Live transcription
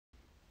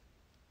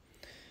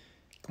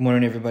Good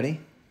morning,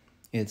 everybody.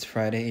 It's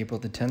Friday, April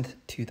the 10th,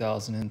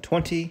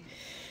 2020.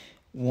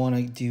 Want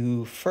to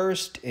do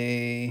first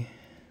a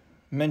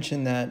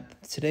mention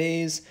that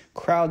today's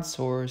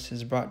crowdsource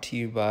is brought to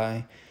you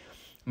by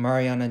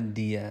Mariana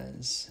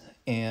Diaz.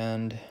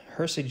 And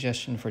her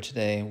suggestion for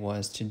today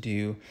was to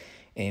do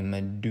a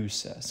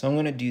Medusa. So I'm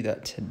going to do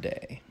that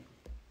today.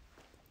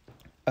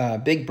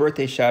 Big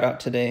birthday shout out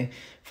today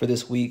for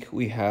this week.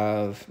 We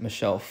have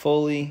Michelle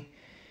Foley,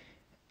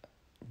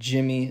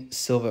 Jimmy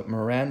Silva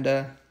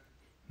Miranda,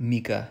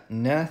 Mika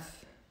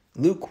Neth,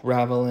 Luke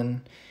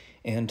Ravelin,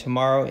 and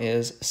tomorrow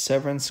is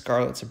Severin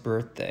Scarlett's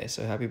birthday.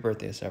 So happy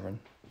birthday, Severin.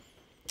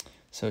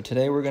 So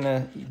today we're going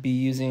to be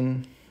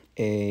using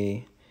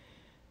a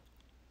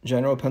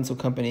General Pencil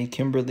Company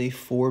Kimberly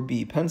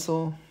 4B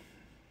pencil,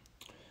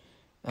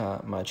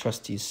 my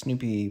trusty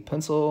Snoopy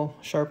pencil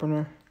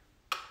sharpener,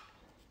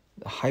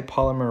 the high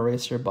polymer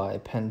eraser by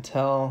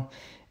Pentel,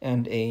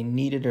 and a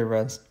kneaded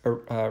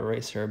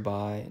eraser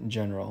by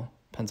General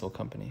Pencil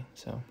Company.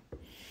 So,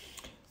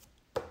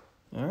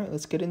 all right,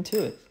 let's get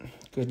into it.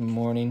 Good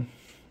morning.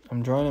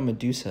 I'm drawing a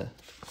Medusa.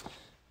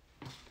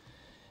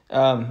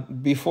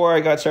 Before I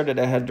got started,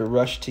 I had to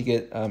rush to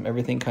get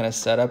everything kind of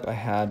set up. I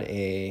had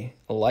a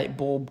light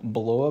bulb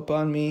blow up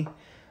on me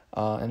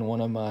and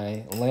one of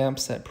my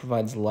lamps that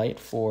provides light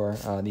for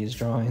these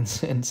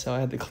drawings, and so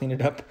I had to clean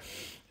it up.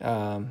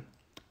 An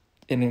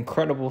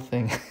incredible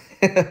thing.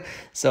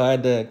 So I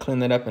had to clean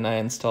that up, and I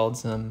installed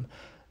some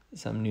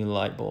new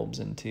light bulbs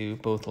into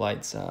both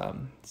lights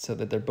so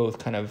that they're both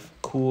kind of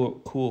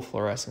cool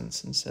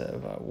fluorescence instead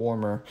of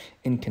warmer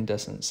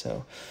incandescent.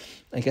 So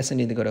I guess I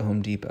need to go to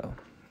Home Depot.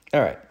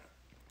 All right.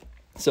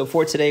 So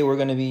for today, we're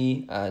going to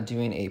be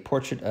doing a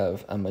portrait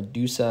of a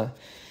Medusa,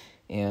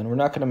 and we're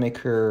not going to make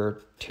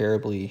her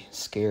terribly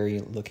scary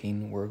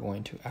looking. We're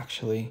going to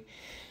actually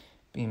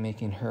be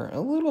making her a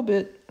little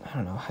bit, I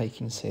don't know how you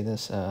can say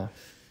this,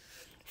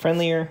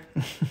 friendlier.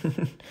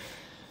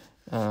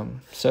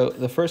 So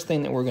the first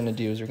thing that we're going to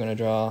do is we're going to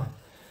draw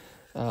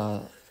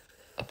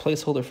a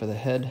placeholder for the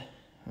head.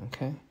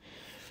 Okay.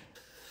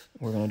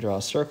 We're going to draw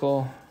a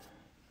circle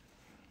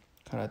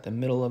kind of at the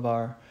middle of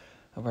our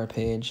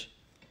page,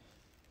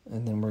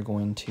 and then we're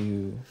going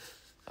to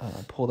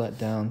pull that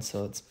down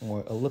so it's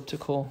more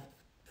elliptical,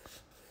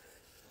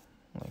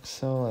 like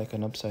so, like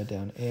an upside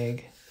down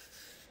egg.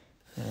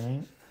 All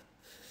right.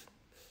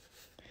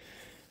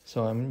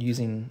 So I'm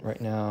using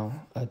right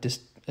now a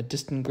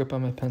distant grip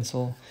on my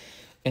pencil,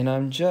 and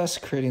I'm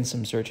just creating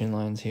some searching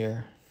lines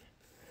here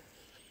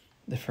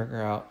to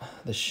figure out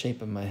the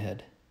shape of my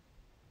head.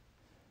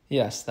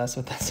 Yes, that's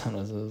what that sound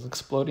was. It was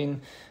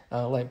exploding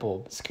light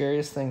bulb.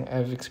 Scariest thing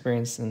I've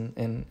experienced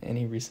in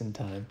any recent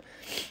time.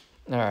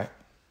 All right.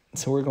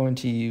 So we're going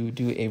to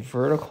do a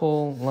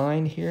vertical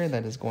line here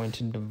that is going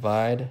to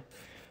divide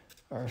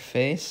our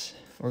face.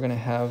 We're going to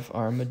have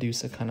our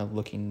Medusa kind of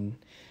looking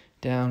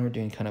down. We're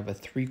doing kind of a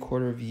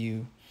 3/4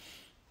 view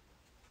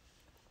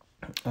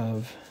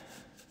of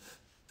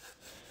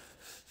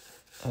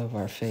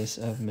our face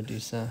of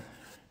Medusa.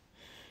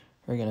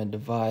 We're going to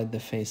divide the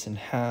face in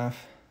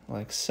half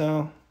like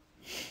so.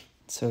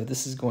 So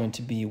this is going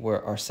to be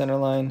where our center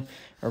line,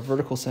 our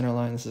vertical center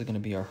line, this is going to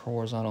be our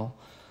horizontal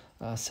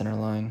center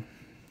line.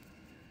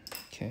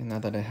 Okay, now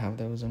that I have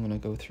those, I'm going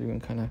to go through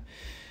and kind of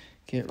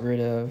get rid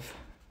of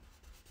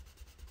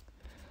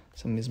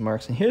some of these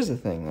marks. And here's the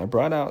thing, I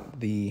brought out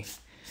the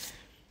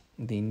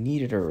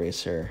kneaded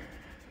eraser,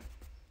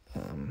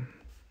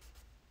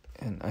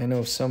 and I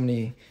know so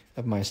many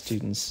of my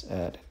students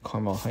at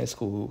Carmel High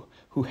School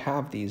who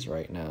have these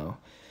right now,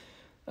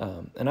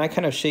 and I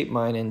kind of shape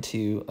mine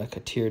into like a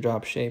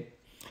teardrop shape,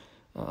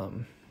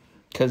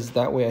 because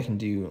that way I can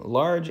do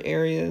large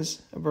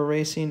areas of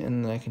erasing,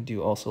 and then I can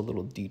do also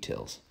little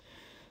details.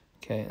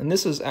 Okay, and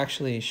this was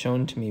actually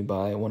shown to me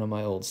by one of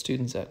my old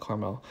students at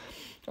Carmel,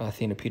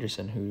 Athena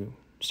Peterson, who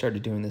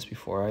started doing this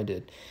before I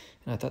did.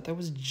 And I thought that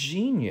was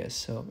genius.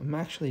 So I'm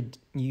actually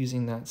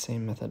using that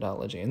same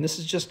methodology. And this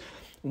is just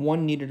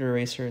one kneaded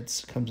eraser.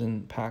 It comes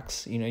in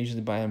packs. You know, I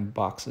usually buy in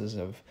boxes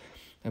of,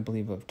 I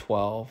believe, of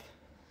 12.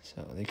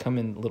 So they come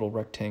in little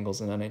rectangles,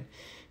 and then I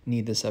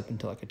knead this up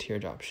into like a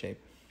teardrop shape,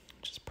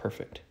 which is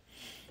perfect.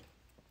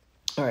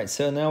 All right,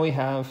 so now we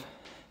have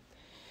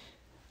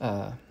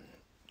our,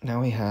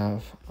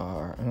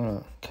 I'm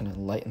gonna kind of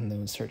lighten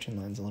those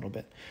searching lines a little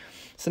bit.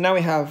 So now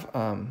we have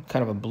kind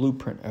of a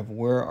blueprint of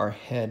where our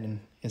head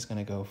is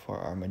gonna go for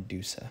our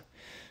Medusa.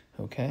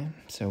 Okay,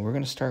 so we're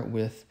gonna start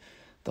with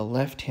the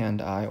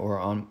left-hand eye, or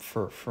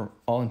for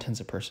all intents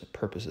and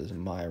purposes,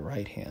 my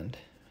right hand,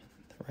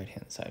 the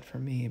right-hand side for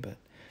me, but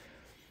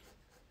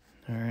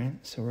all right,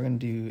 so we're gonna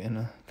do in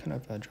a kind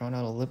of a drawn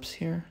out ellipse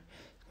here.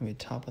 It's gonna be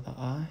top of the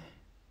eye,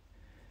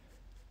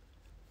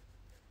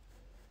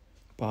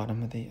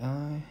 bottom of the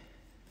eye,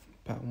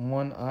 about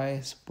one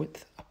eye's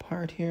width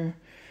apart here.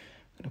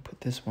 I'm gonna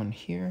put this one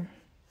here.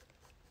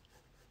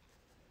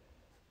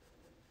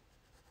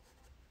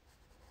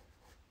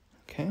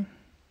 Okay. I'm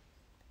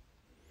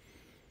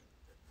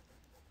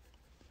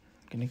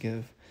gonna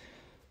give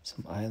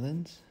some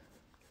eyelids.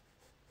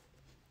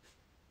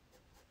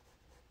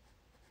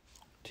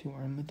 to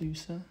our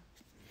Medusa.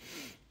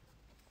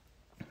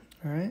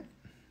 All right.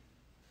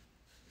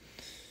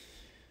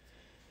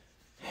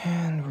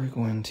 And we're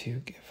going to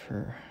give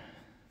her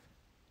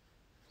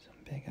some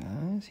big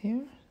eyes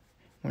here.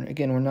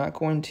 Again, we're not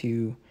going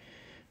to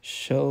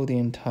show the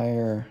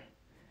entire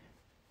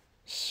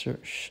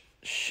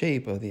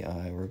shape of the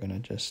eye. We're going to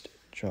just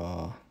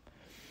draw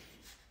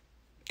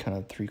kind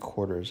of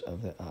 3/4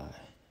 of the eye.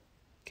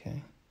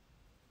 Okay.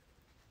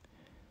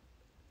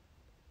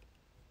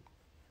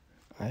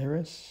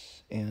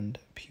 Iris and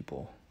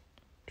pupil.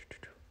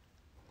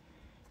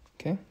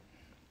 Okay,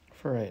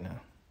 for right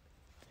now.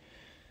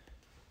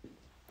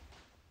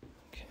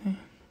 Okay.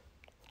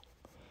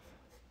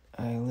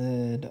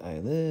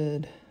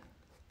 Eyelid.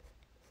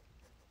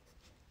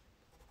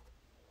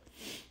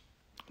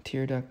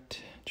 Tear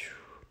duct.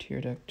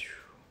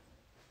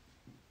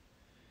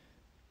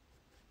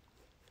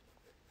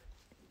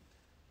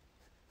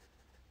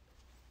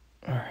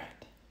 All right.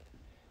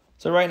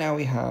 So right now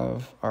we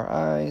have our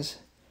eyes,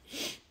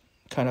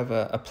 kind of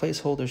a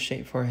placeholder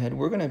shape for our head.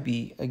 We're going to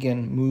be,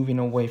 again, moving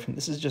away from,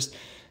 this is just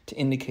to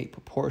indicate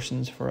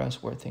proportions for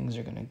us, where things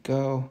are going to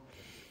go.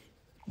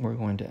 We're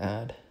going to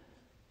add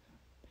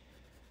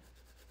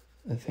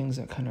the things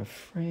that kind of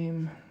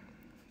frame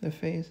the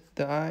face,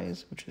 the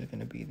eyes, which is going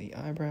to be the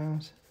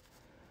eyebrows.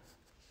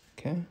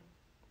 Okay.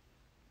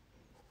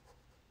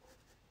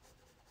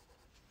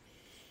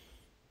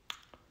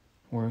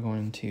 We're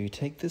going to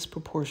take this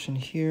proportion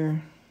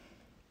here,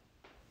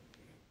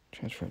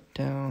 transfer it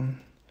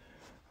down.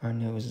 Our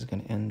nose is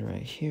going to end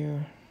right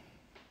here.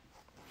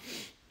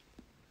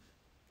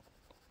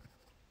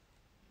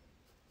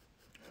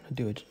 I'm going to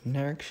do a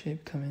generic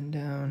shape coming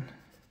down.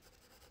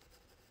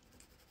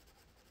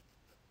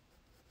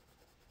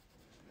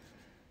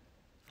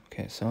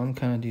 Okay, so I'm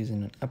kind of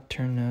using an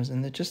upturned nose.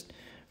 And then just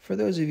for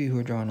those of you who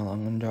are drawing along,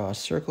 I'm going to draw a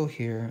circle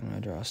here. I'm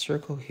going to draw a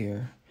circle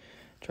here.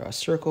 Draw a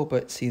circle,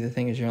 but see, the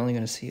thing is you're only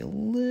going to see a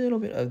little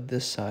bit of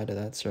this side of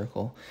that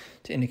circle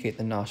to indicate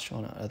the nostril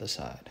on the other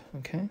side,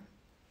 okay?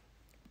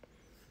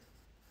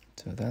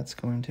 So that's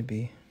going to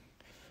be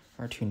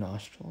our 2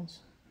 nostrils,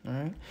 all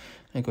right?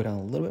 I go down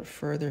a little bit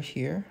further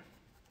here.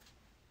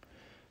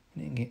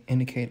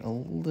 Indicate a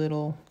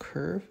little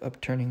curve,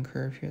 upturning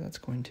curve here. That's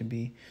going to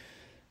be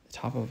the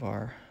top of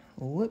our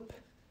lip,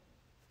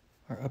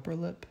 our upper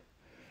lip.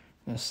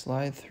 I'm going to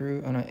slide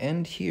through. I'm going to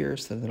end here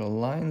so that it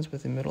aligns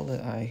with the middle of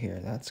the eye here.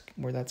 That's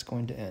where that's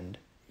going to end.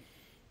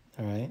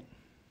 All right.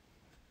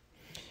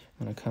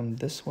 I'm going to come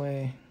this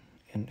way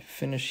and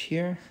finish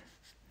here.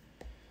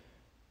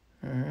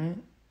 All right.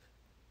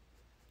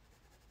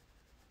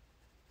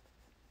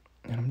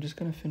 And I'm just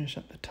going to finish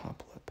up the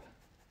top lip.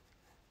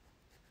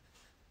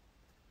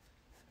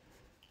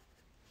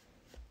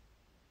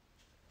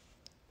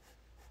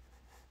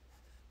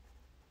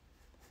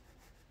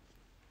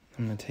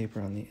 I'm going to taper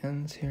on the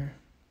ends here.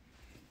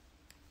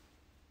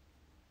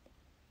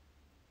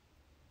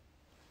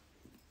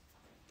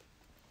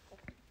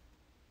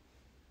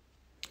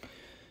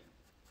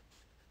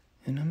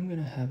 And I'm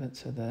going to have it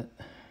so that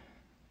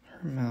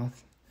her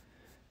mouth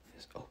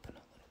is open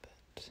a little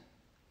bit.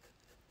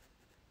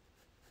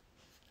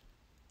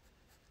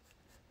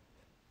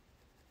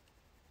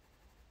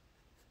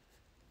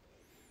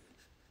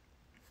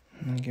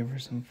 I'm going to give her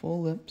some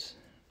full lips.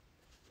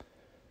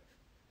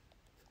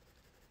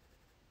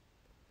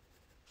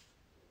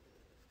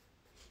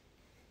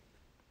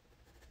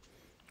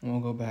 And we'll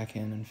go back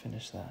in and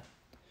finish that.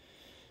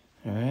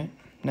 All right.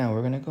 Now we're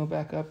going to go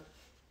back up,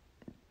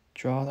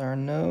 draw our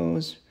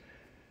nose.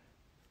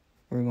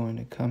 We're going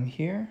to come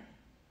here.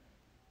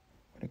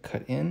 We're going to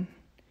cut in.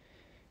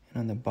 And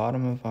on the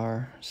bottom of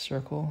our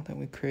circle that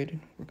we created,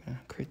 we're going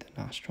to create the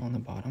nostril on the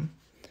bottom.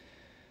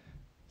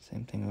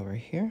 Same thing over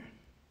here.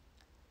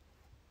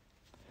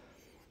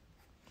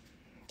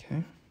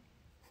 Okay.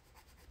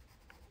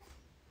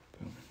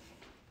 Boom.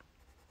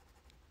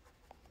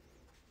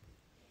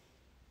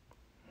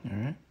 All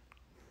right.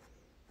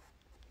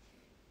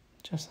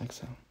 Just like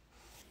so.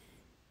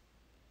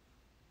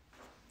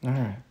 All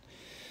right.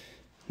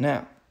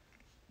 Now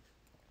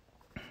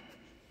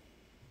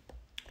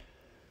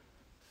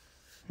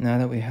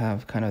that we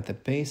have kind of the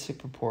basic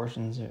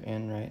proportions are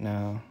in right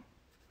now,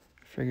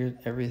 figured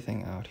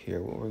everything out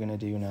here, what we're going to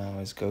do now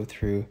is go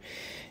through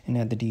and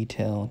add the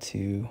detail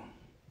to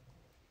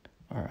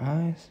our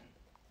eyes.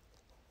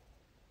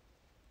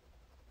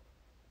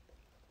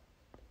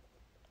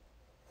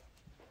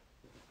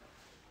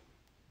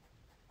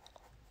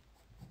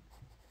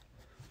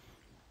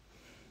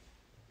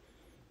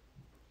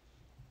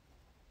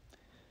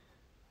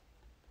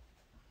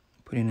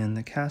 Putting in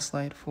the cast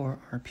light for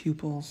our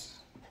pupils.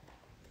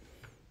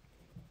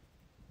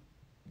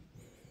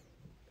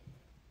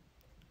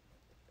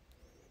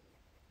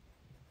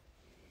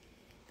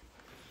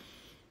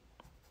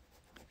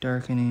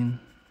 Darkening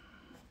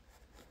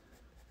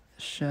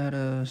the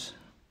shadows.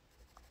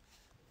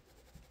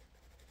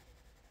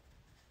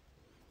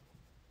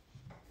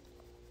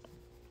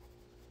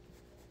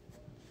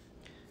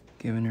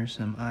 Giving her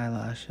some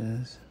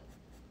eyelashes.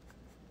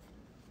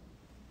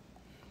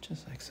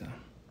 Just like so.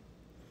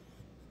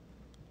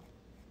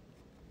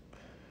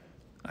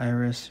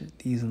 iris,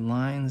 these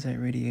lines that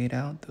radiate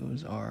out,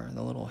 those are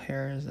the little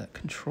hairs that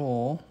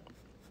control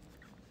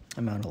the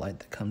amount of light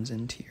that comes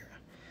into your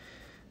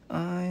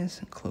eyes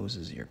and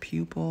closes your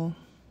pupil.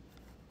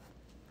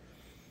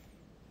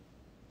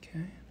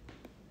 Okay.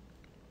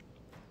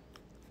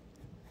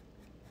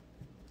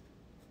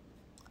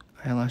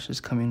 Eyelashes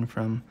coming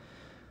from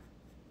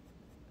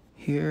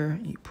here,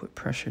 you put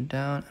pressure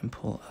down and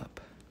pull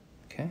up,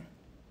 okay?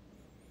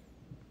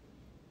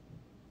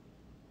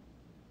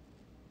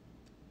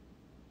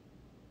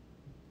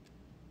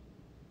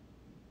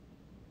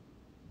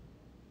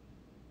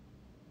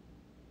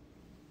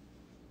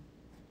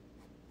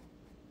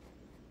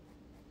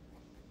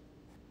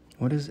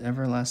 What is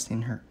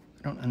everlasting hurt?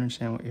 I don't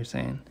understand what you're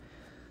saying.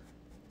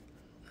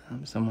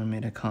 Someone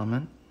made a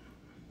comment.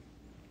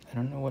 I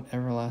don't know what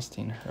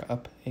everlasting her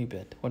up a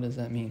bit. What does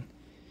that mean?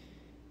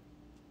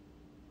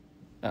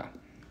 Oh,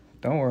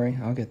 don't worry,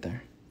 I'll get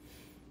there.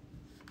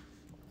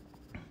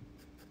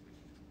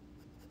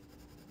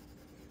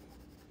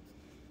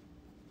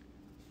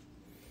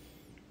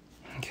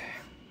 Okay.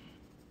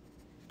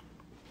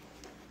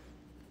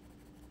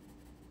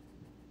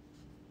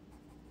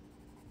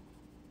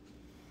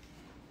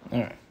 All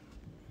right.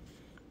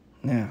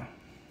 Now,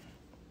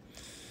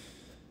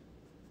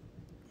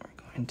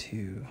 we're going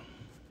to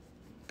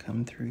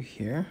come through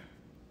here,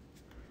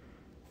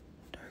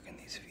 darken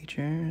these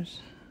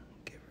features,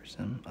 give her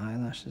some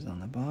eyelashes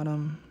on the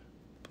bottom,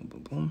 boom,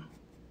 boom, boom.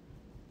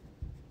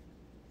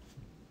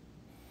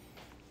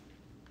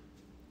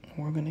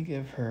 We're gonna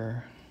give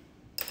her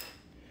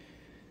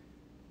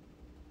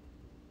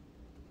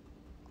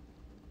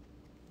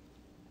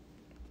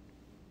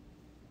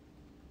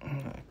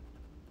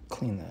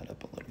clean that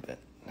up a little bit,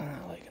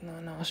 like in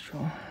the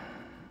nostril.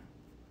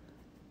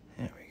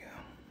 There we go,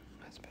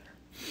 that's better.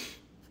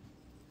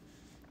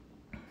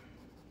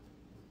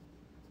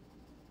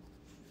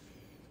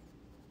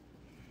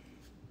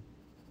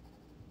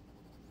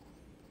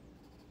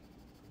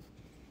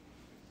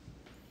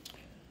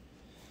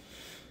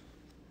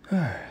 All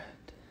right,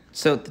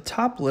 so the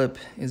top lip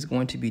is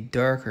going to be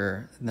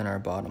darker than our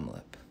bottom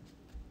lip,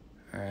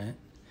 all right,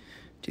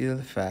 due to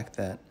the fact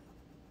that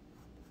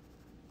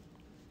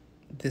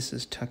this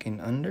is tucking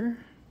under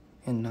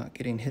and not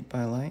getting hit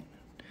by light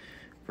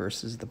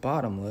versus the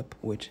bottom lip,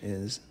 which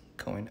is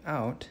going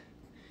out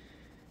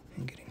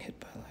and getting hit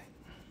by light.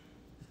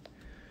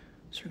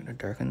 So we're going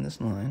to darken this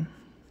line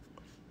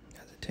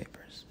as it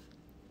tapers.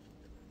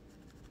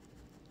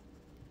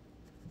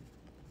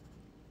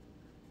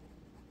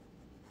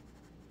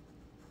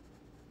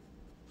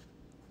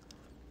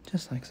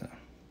 Just like so.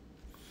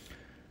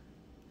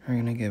 We're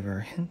going to give her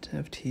a hint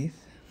of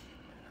teeth,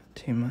 not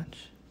too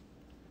much.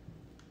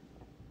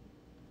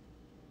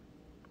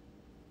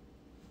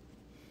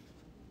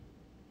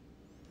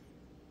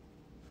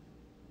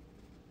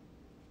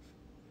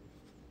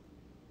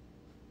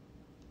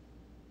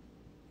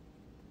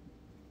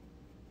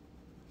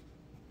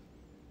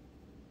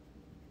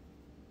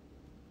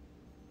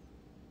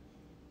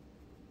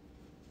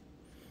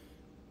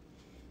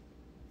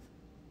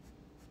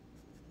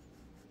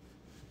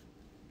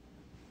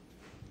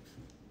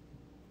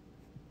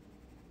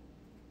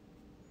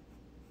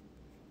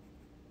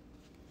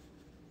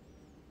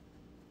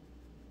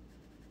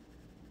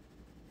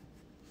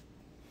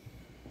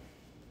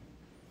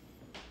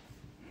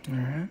 All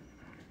right,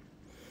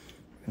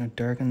 we're going to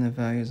darken the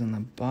values on the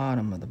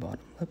bottom of the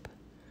bottom lip.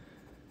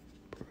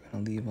 But we're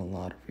going to leave a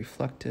lot of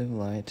reflective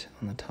light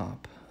on the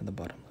top of the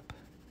bottom lip.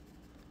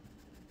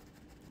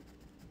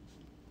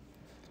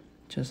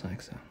 Just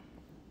like so.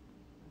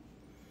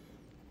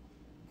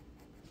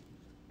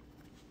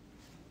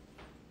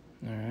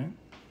 All right.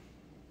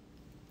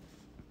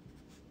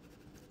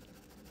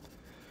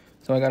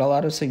 So I got a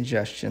lot of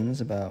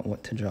suggestions about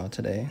what to draw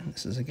today.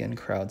 This is again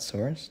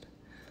crowdsourced.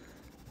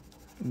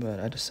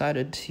 But I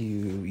decided to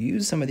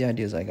use some of the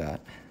ideas I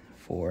got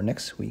for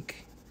next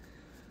week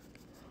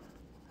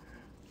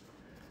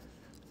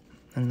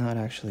and not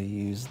actually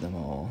use them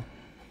all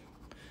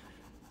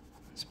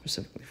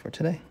specifically for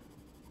today.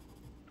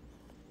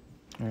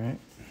 All right.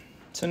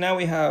 So now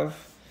we have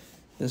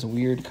this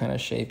weird kind of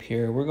shape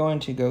here. We're going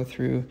to go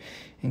through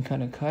and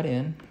kind of cut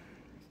in,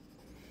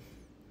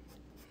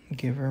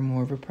 give her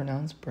more of a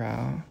pronounced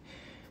brow,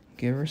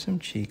 give her some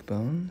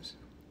cheekbones.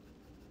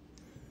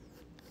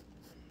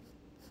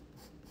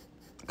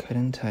 Cut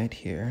in tight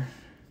here,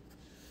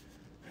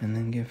 and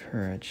then give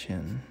her a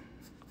chin.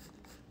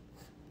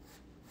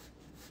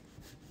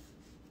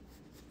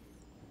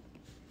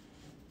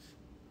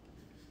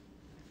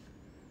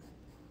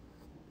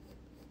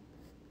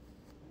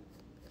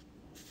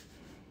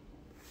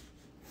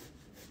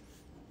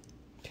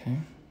 Okay.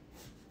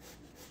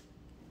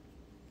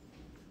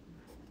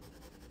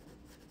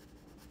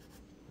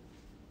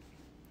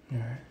 All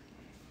right.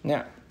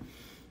 Now,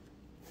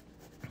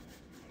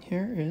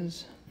 here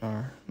is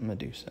our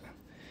Medusa.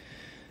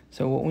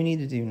 So what we need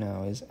to do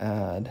now is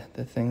add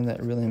the thing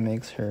that really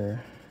makes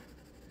her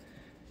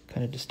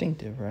kind of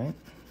distinctive, right?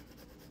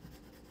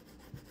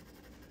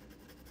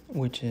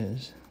 Which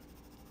is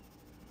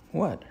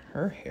what?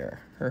 Her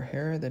hair. Her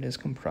hair that is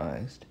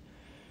comprised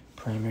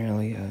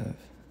primarily of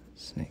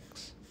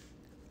snakes.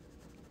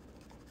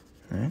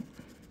 All right?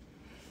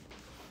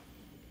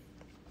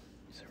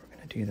 So we're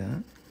going to do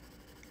that.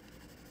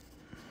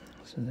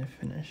 So they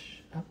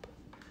finish up.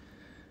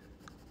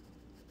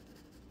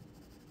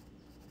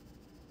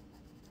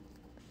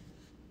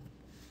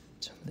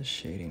 Some of the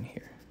shading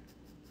here.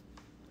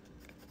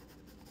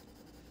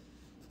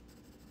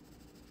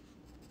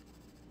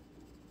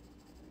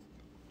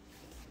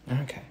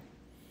 Okay.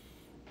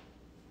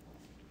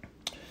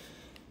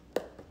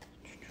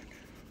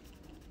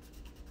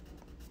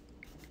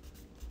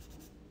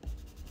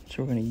 So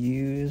we're going to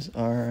use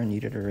our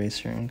kneaded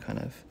eraser and kind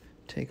of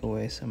take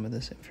away some of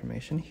this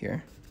information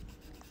here.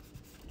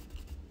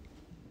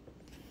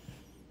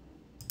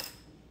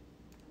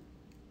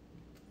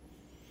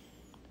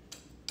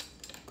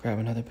 Grab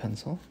another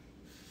pencil.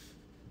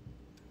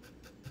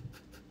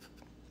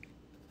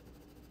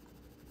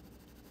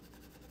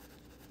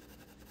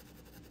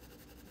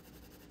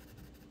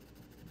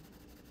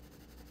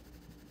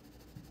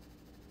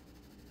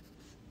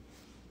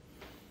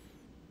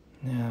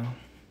 Now,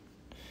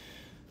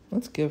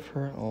 let's give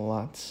her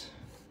lots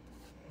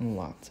and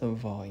lots of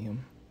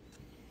volume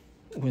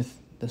with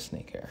the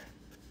snake hair.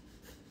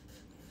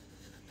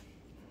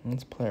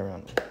 Let's play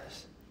around with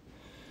this.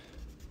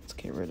 Let's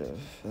get rid of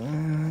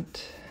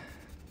that.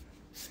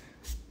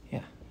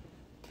 Yeah.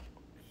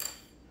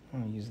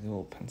 I'll use the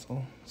old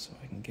pencil so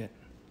I can get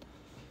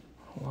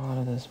a lot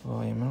of this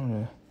volume. I'm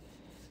gonna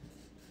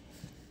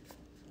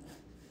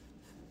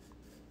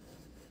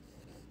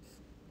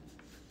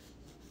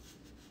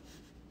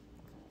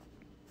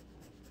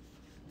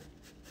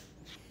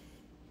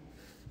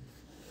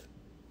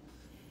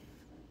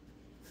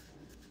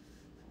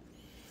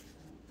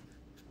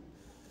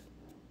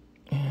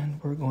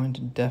we're going to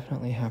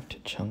definitely have to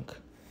chunk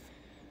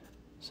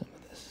some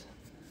of this.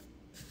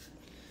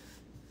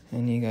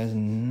 And you guys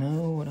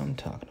know what I'm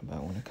talking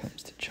about when it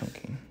comes to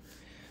chunking.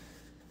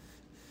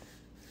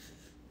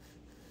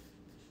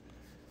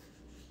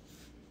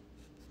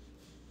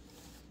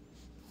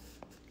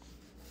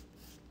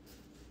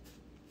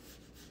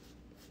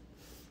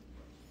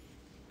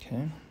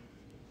 Okay.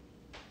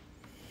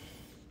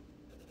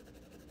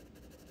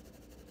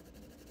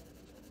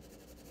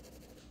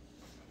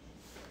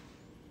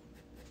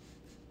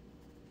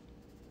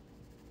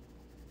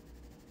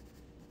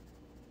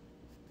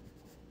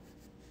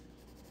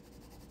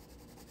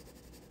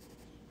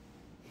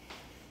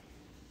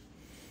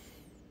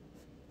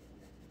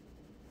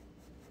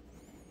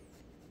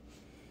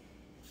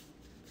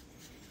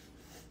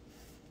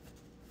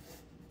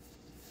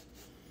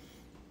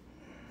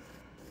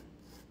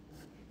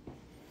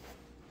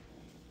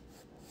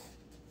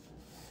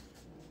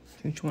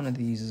 Each one of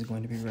these is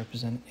going to be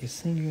represent a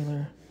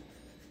singular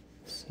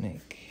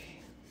snake.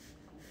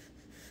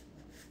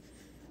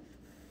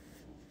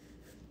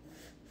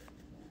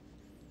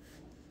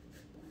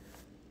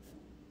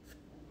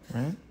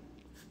 Right?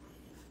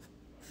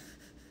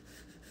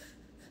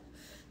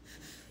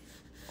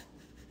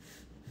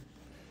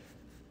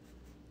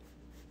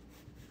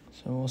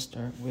 So we'll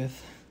start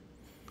with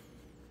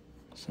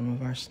some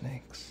of our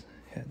snakes'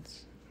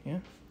 heads, yeah?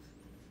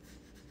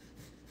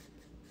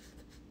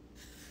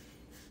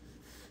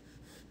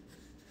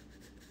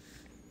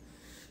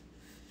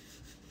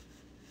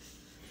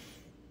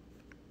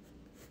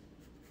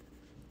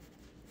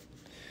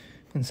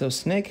 And so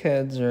snake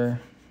heads are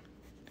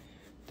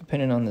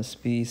dependent on the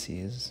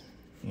species,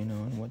 you know,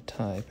 and what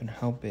type and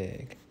how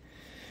big.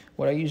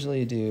 What I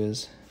usually do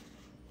is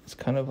it's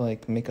kind of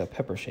like make a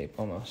pepper shape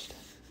almost.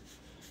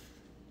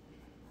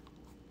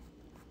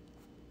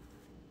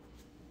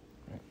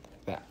 Right,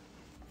 like that.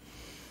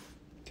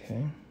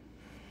 Okay.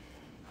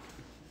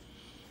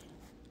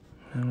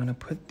 I'm gonna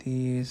put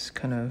these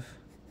kind of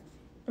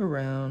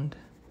around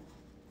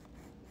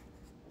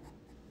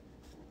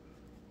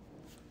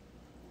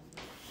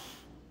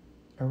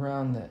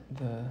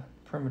the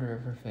perimeter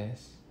of her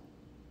face.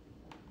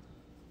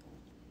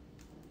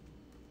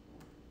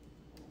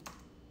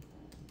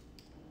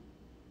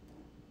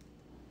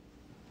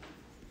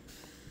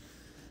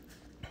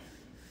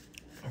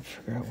 I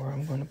figure out where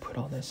I'm going to put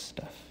all this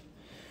stuff,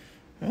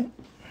 right?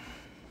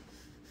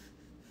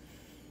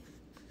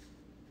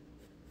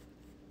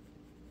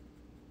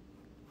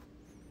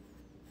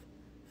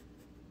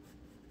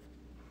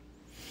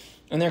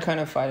 And they're kind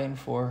of fighting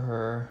for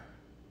her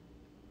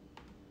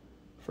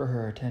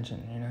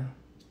attention, you know?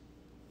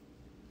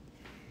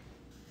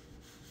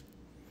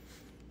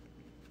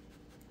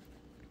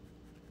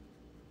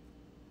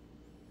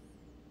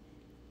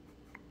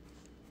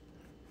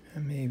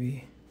 And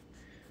maybe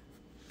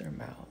their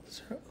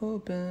mouths are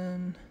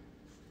open.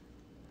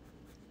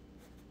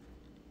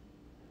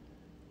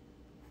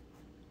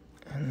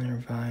 And they're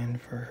vying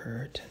for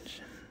her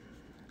attention.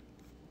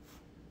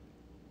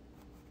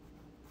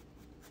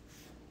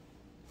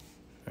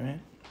 All right?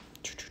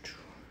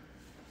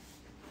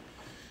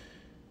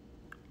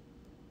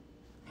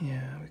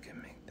 Yeah, we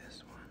can make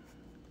this one.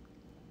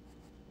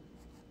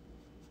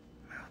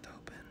 Mouth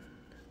open.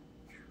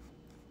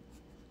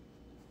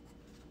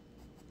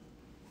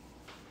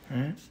 All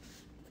right.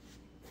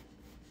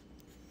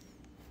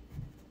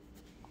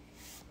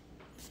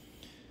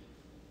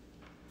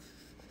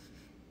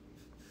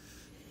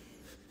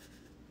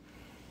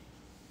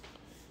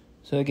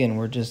 So again,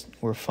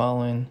 we're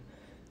following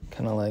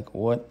kind of like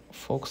what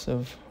folks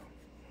have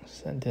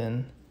sent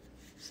in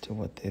as to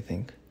what they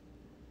think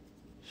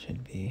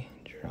should be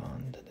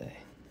drawn today.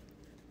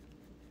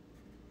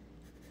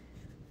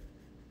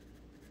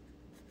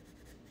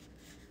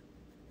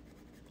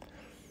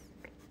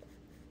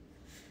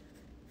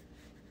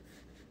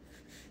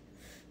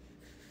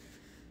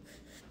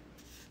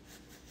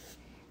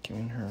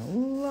 Giving her a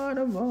lot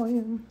of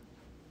volume.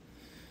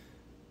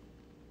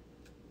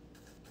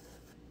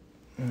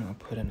 And I'll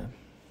put in a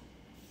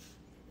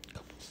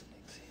couple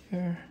snakes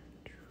here.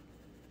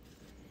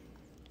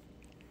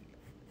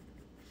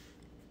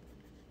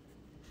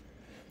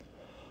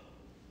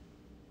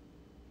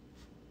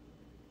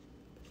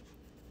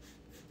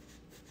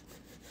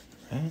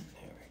 Right, there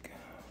we go.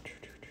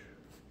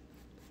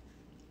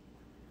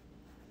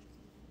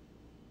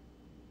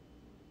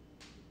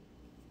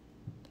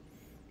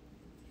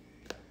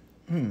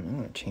 I'm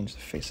gonna change the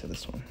face of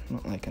this one. I'm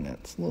not liking it.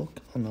 It's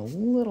I'm a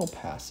little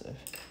passive.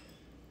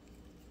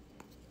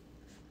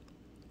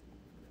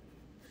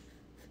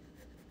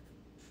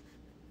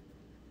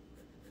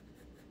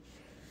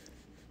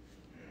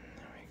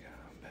 There we go.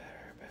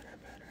 Better.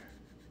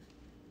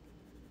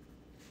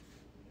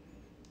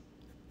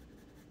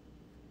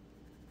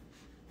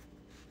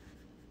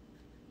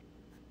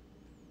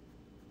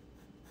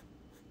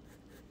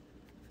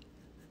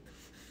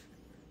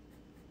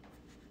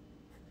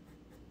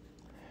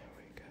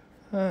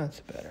 That's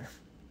better.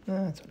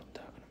 That's what I'm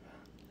talking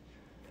about.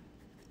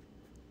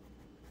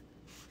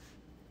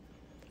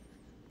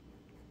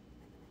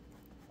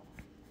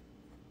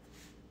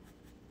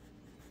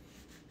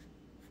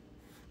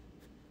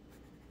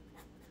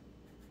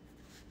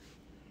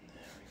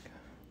 There we go.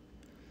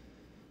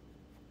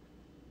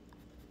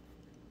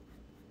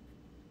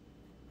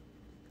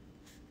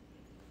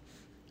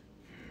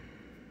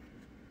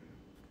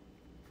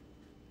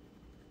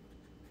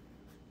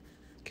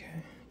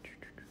 Okay.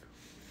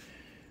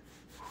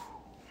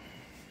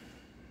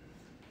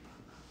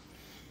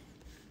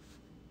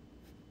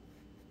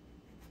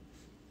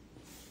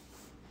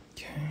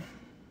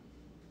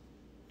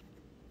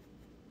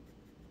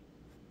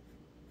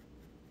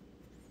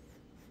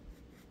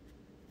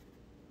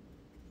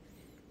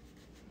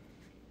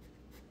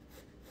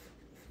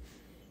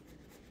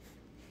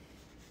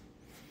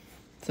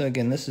 So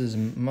again, this is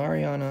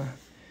Mariana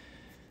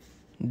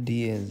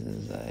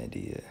Diaz's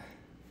idea.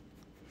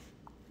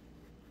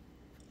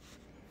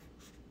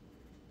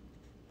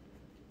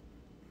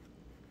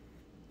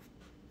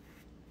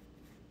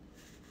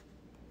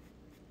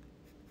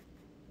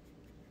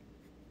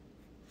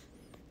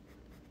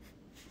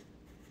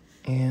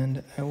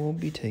 And I will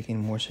be taking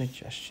more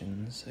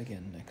suggestions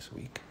again next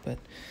week, but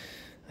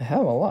I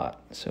have a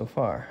lot so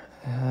far.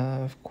 I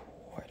have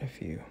quite a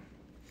few.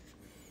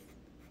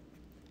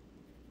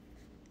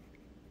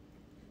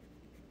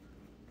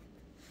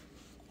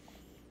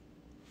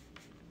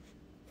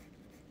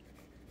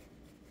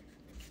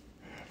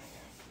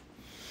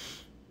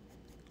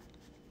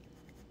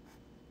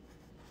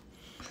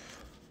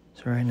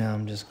 So right now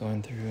I'm just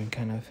going through and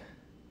kind of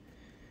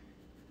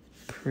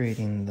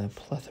creating the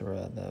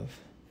plethora of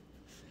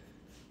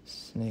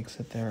snakes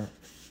that they're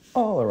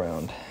all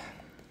around.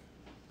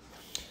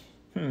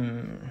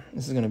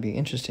 This is going to be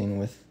interesting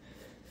with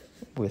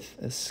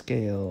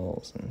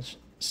scales and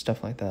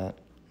stuff like that.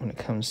 When it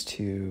comes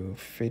to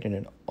fitting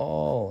it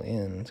all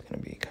in, it's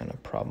going to be kind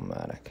of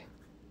problematic.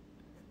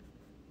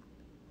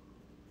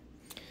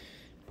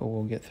 But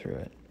we'll get through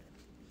it.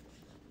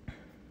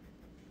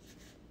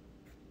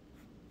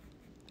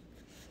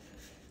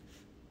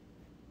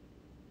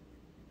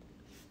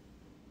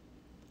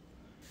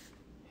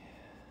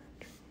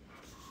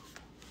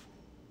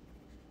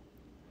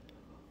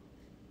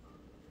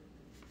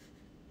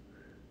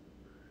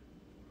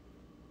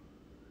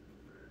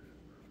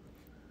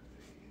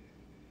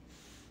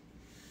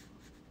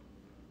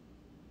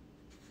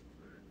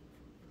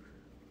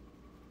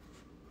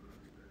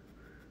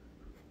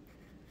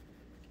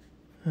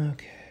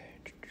 Okay.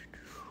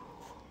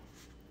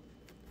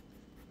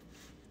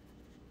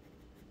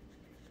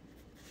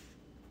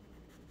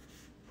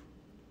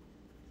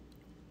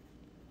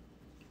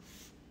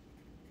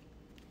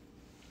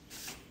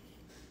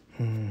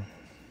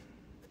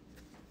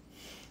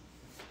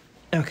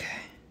 Okay.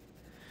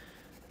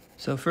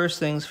 So first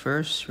things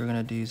first, we're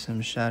gonna do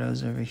some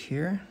shadows over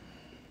here.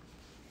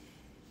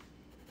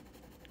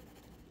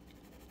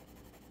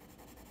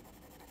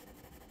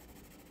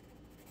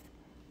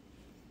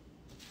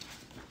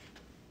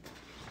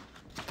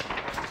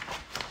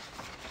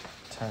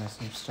 Tie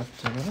some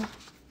stuff together.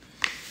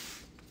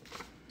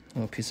 A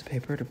little piece of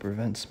paper to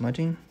prevent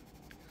smudging.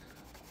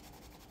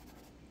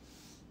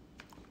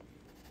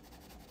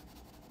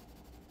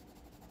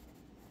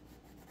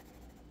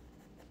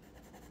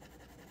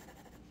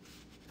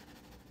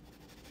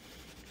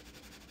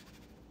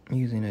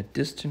 Using a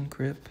distant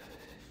grip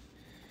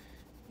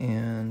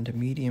and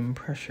medium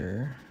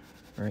pressure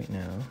right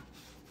now.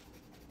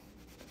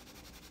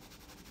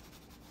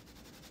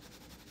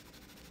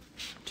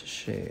 To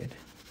shade.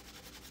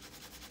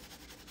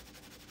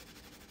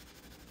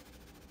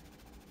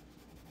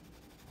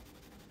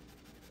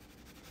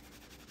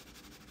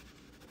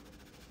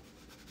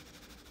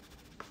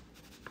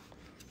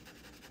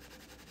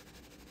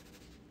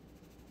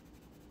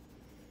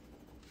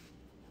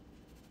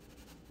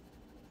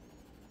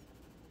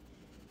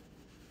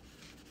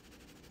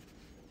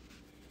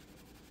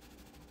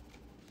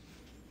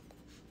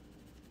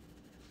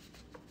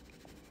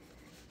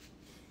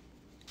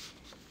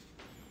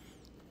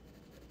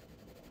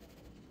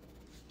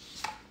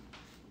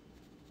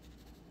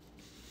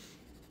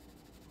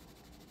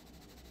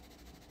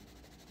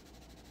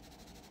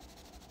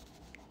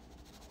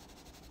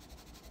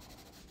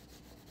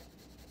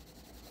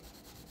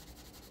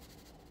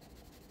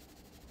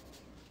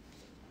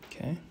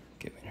 Okay,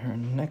 giving her a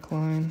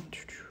neckline.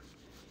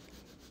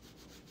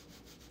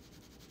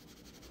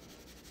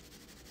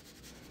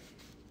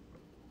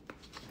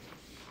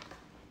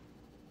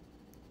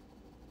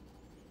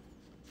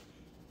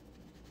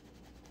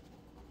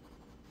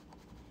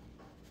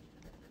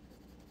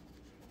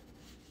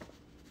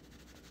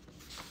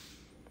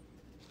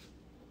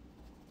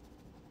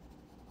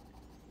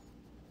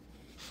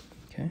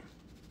 Okay.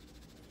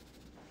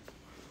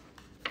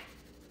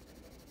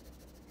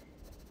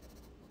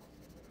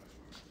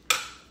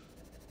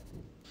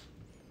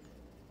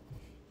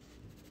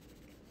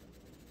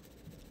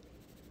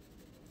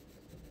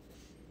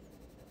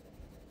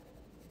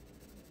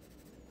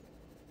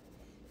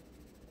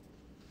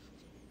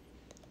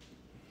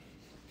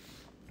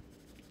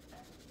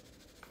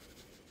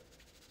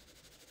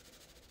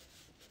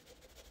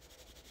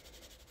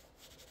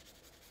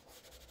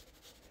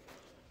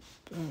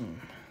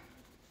 Boom.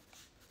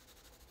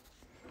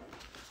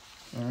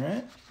 All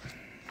right.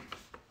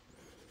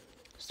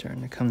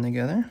 Starting to come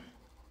together.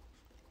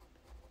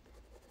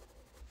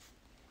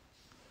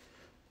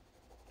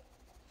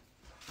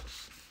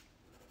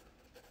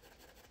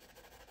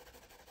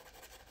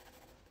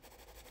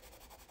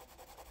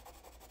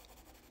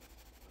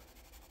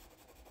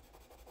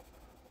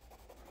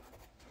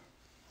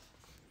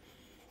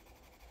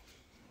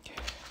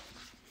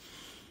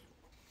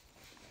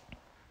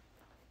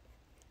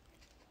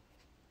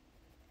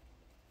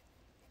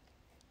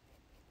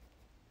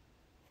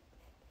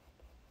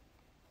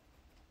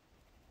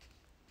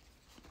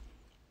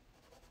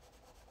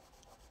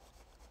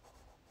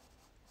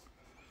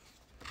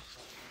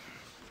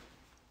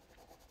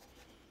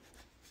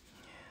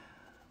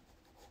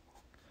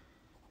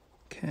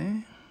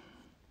 Okay.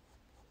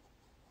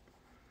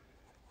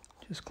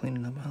 Just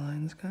cleaning up my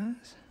lines,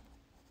 guys.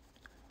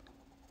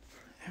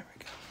 There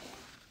we go.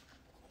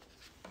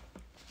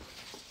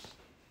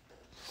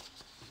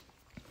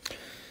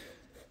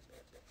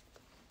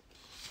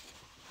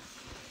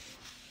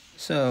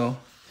 So,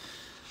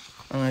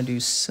 I'm gonna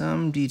do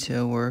some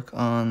detail work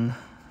on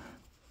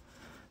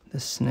the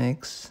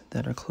snakes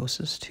that are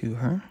closest to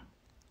her.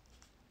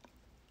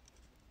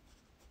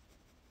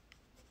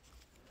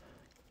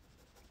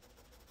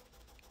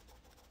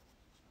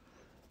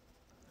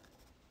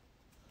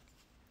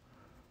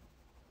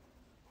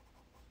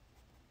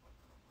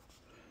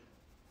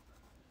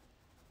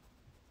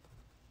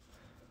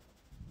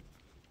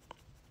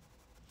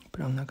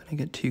 But I'm not gonna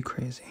get too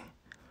crazy.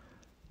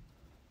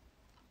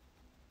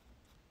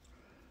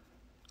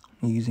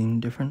 I'm using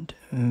different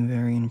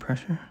varying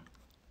pressure.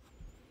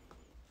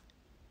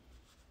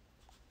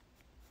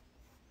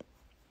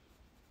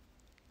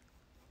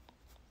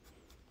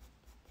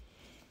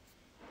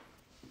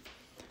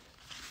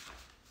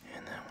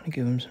 And then I wanna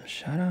give them some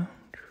shadow.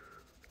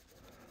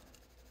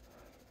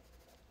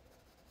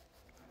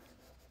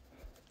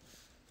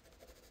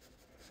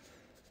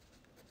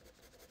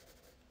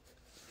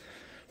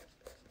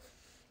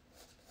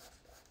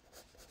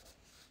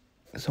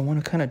 So I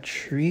want to kind of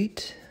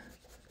treat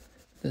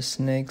the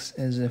snakes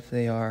as if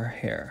they are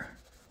hair.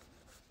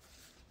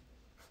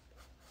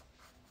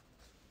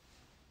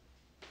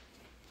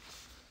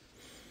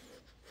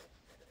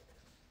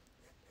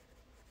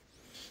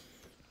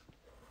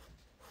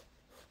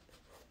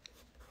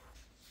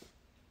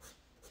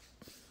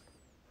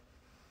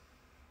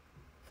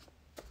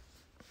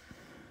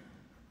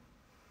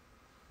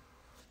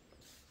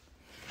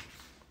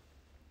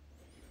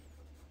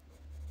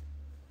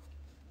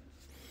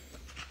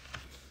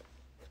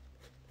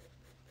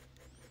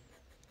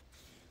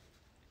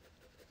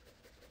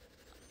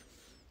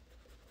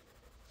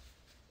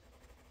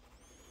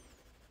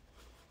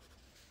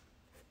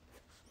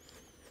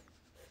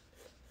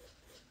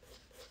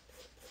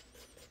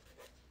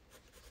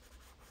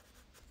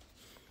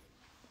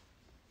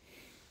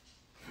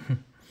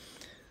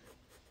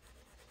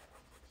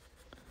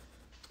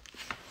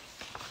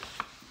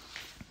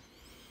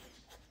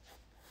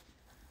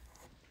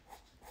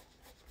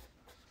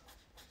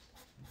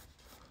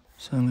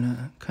 So I'm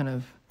gonna kind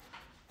of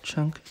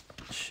chunk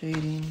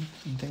shading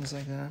and things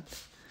like that,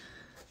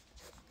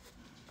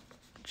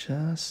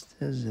 just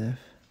as if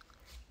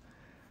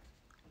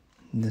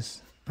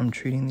this I'm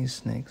treating these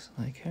snakes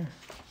like hair.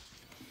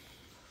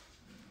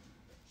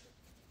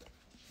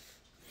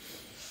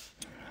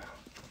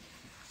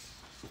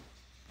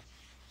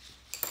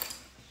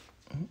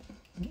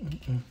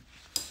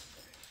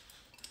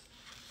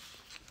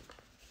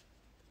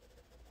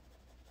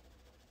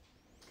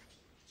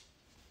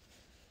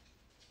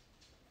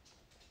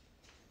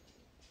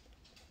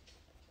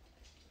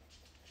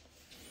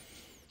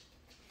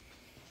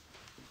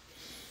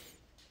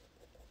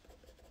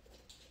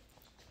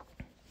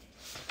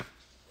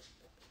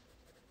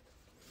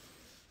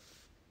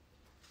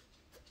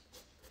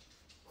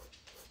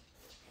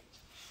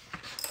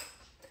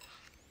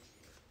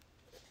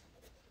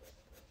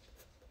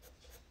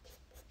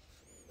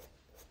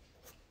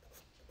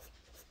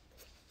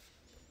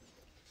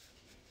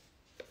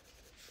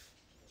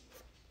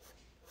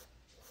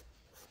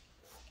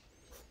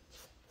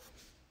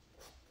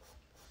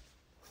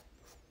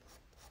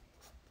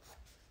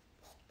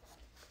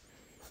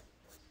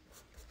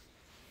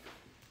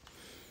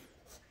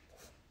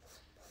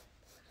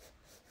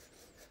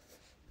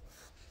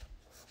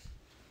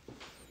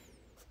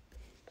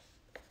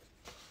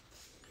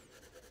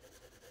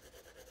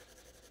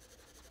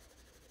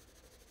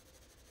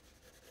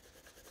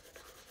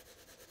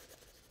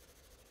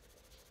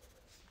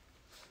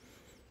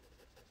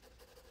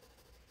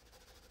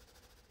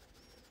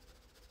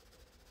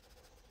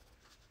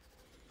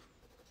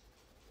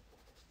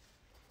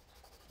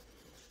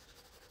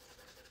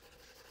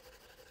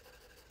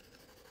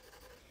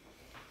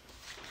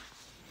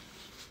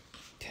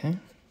 Okay.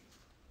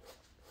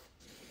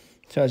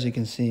 So as you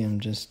can see,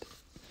 I'm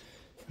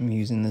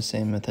using the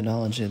same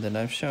methodology that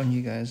I've shown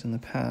you guys in the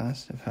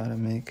past of how to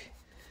make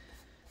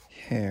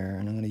hair.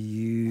 And I'm going to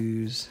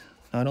use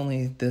not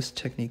only this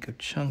technique of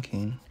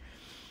chunking,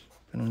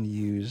 but I'm going to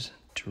use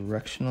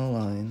directional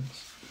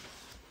lines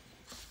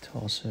to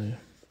also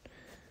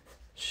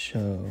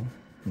show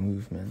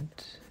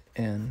movement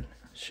and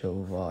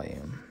show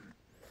volume.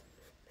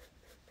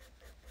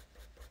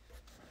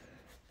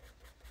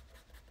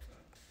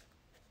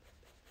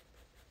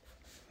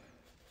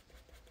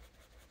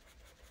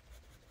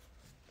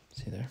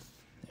 See there?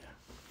 Yeah.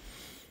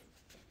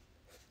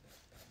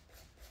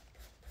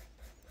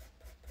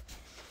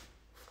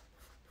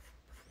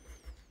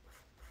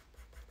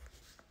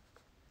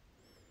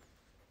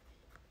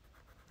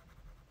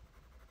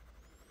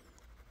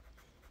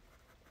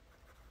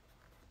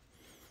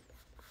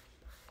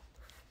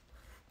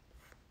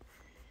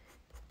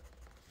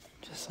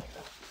 Just like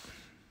that.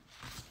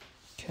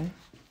 Okay.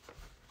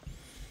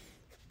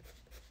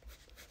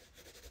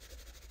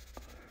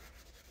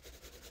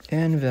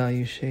 And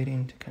value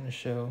shading to kind of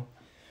show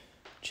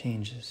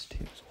changes too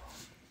as well.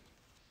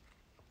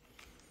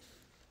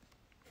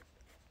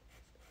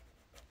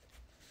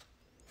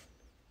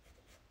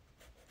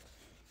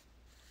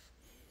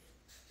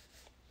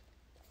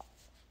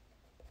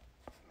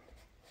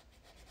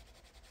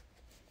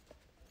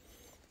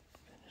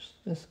 Finish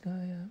this guy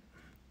up.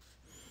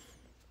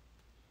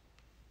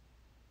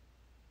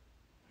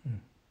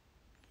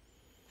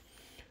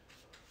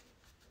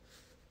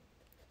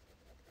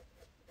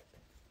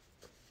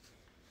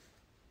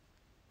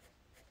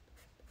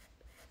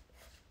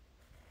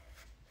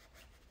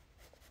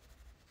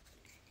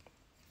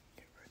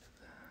 Get rid of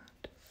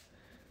that.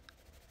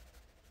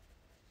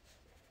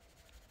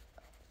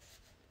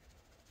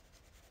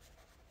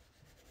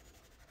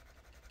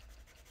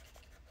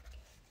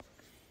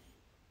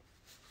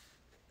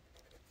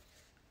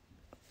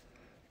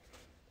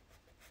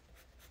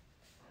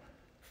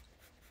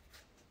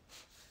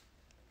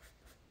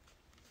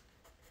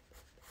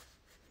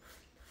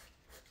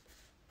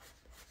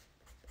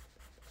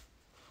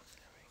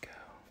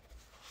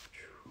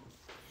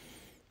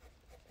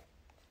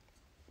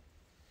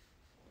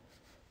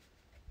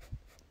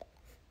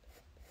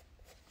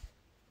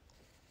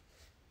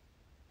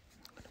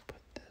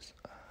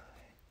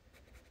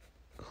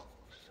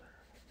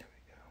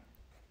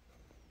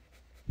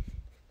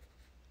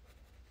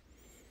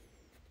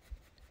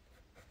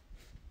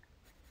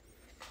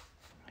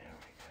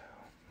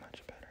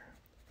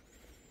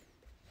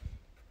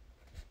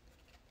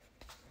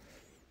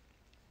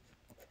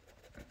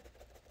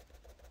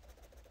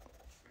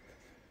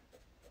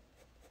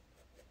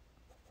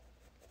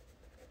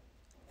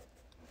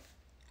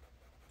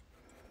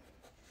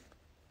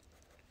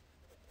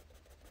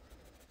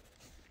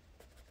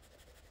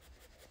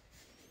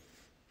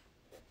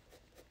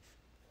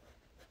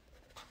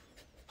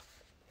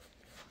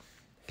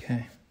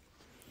 Okay.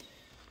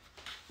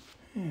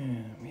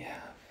 And we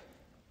have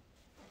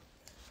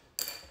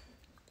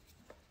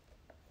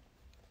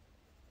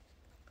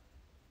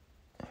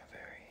a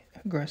very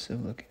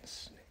aggressive looking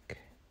snake.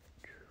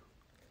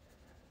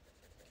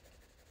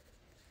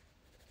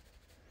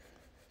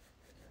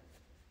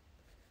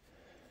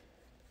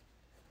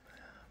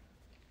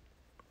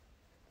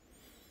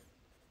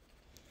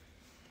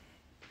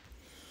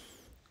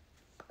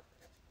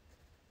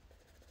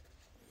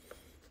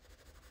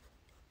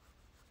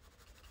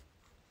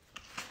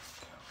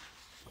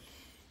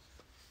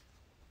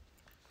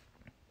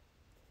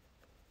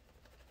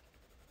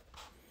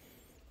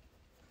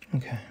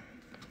 Okay,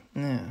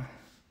 now,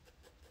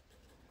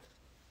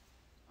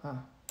 we're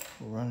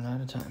running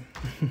out of time.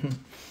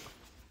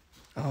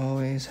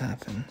 Always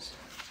happens.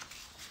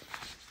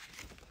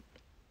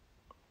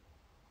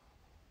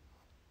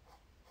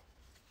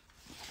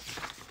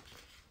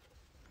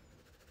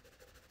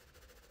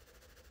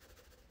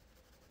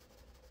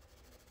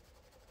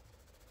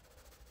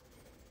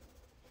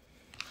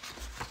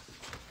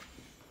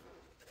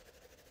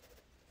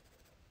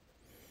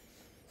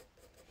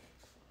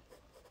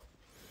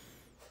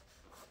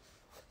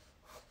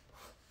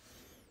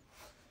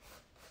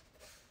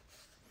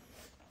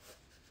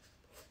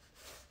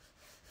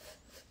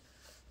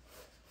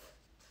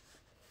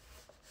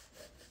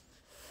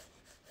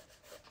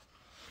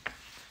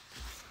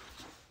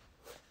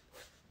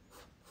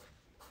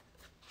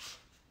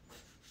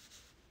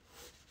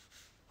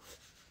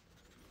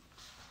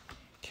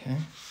 Okay.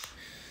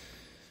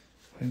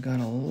 We've got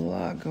a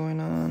lot going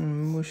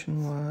on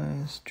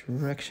motion-wise,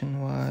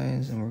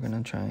 direction-wise, and we're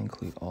going to try and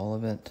include all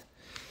of it.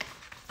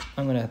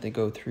 I'm going to have to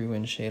go through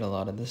and shade a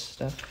lot of this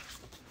stuff,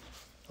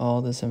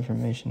 all this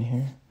information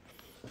here,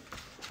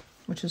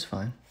 which is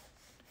fine.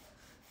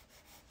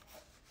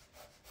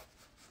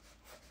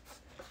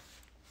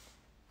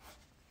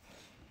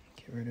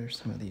 Get rid of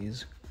some of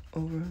these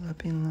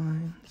overlapping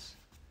lines.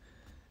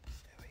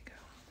 There we go.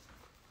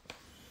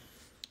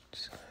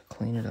 Just gotta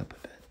clean it up a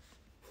bit.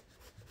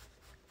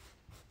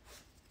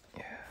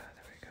 Yeah,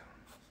 there we go.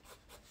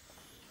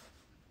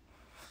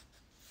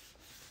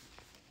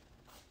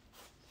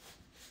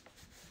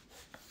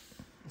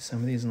 Some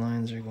of these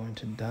lines are going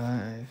to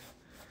dive.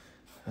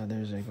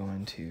 Others are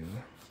going to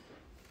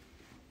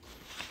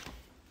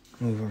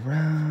move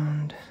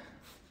around.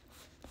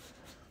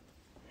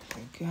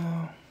 There we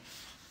go.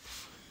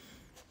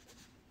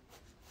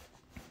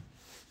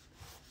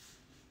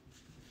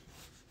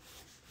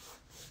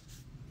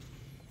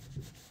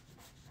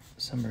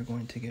 Some are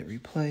going to get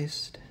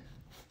replaced.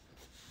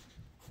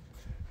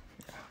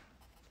 Yeah.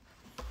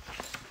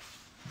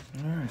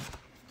 All right.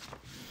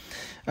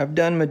 I've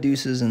done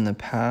Medusas in the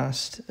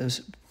past.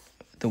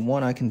 The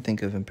one I can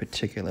think of in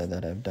particular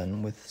that I've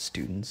done with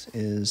students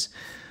is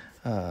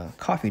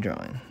coffee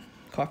drawing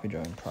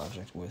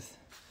project with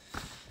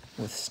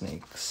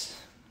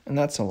snakes, and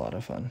that's a lot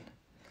of fun.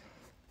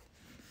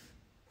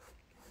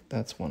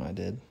 That's one I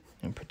did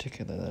in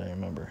particular that I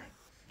remember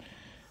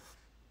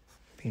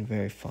being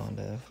very fond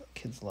of.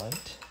 Kids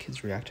liked.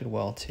 Kids reacted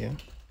well too.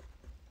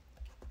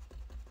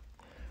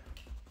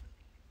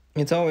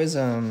 It's always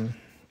a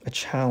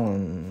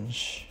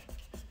challenge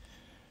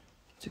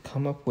to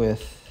come up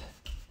with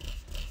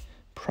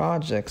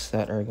projects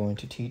that are going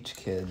to teach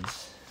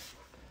kids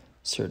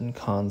certain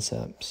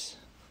concepts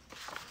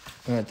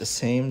and at the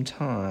same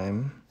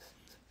time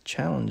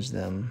challenge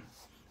them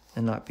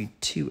and not be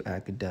too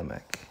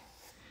academic,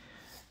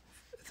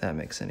 if that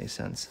makes any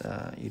sense.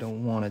 You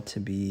don't want it to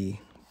be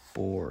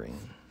boring,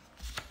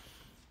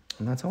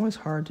 and that's always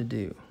hard to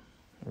do.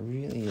 It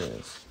really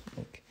is.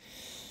 Like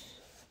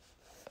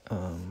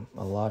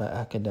a lot of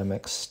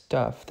academic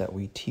stuff that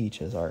we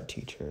teach as art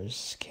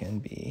teachers can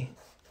be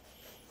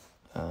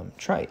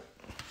trite,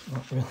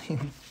 not really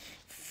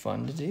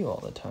fun to do all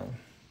the time.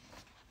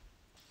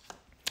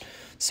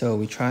 So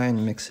we try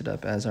and mix it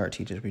up as art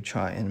teachers. We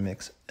try and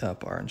mix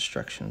up our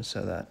instruction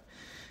so that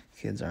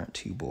kids aren't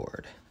too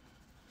bored.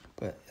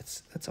 But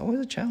it's always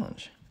a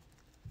challenge.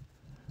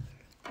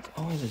 It's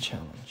always a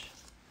challenge.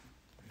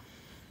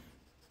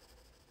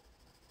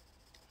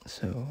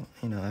 So,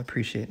 I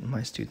appreciate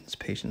my students'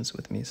 patience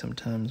with me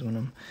sometimes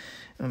when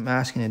I'm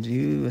asking to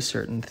do a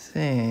certain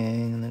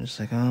thing, and they're just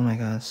like, oh my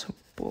God, it's so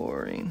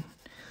boring.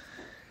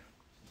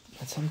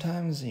 But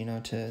sometimes,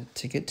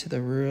 to get to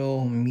the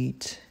real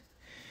meat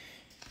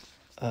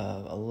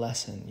of a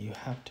lesson, you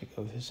have to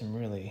go through some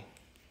really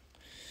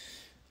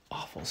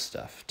awful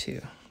stuff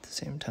too at the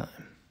same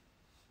time.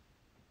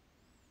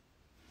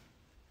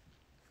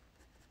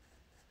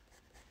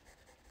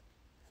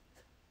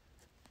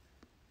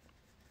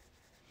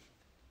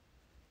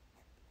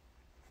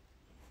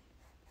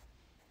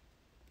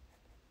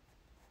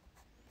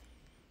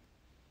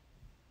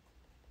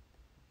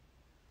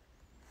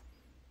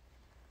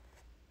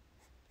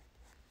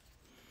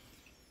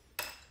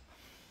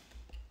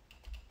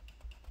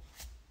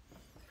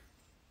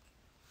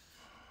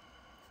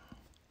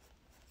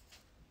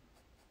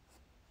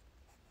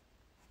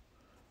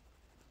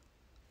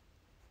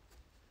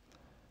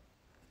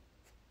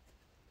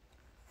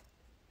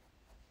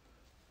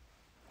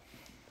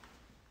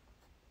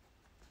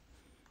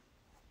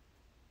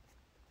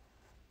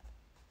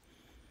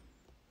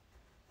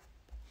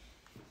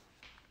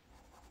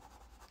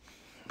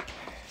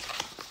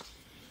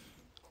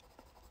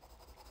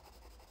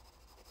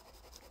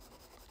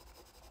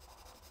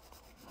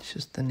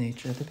 It's just the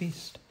nature of the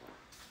beast.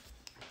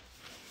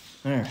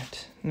 All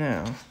right,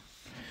 now I'm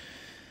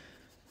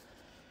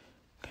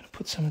gonna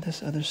put some of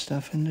this other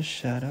stuff into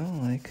shadow,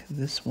 like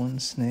this one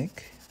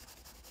snake.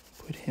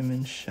 Put him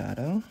in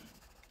shadow.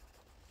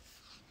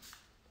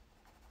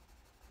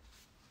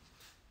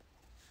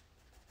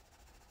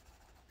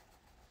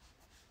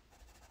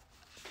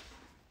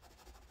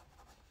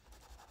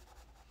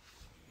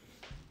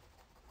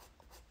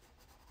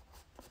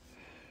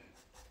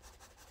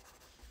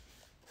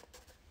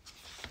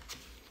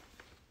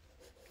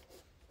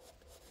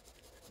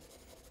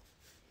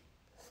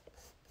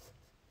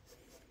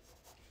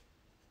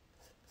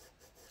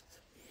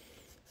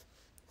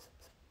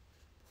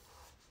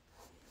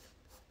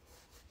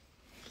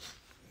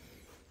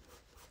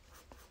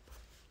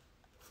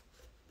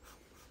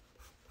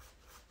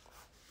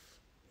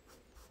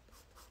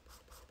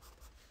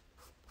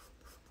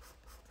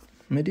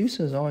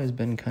 Medusa has always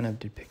been kind of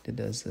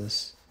depicted as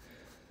this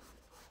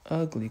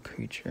ugly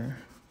creature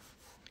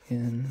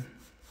in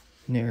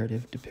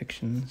narrative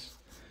depictions,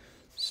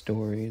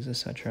 stories,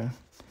 etc.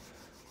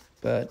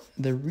 But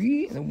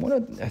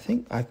I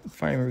think,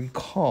 if I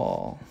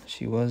recall,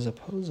 she was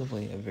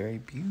supposedly a very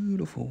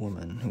beautiful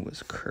woman who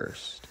was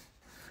cursed.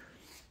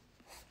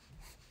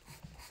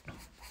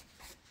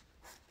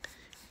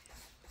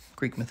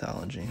 Greek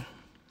mythology,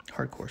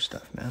 hardcore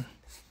stuff, man.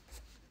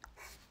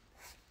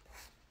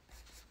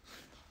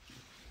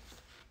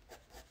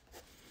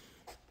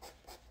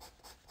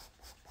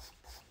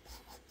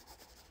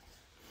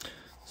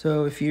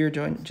 So if you're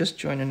just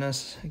joining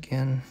us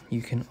again,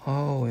 you can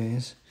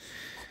always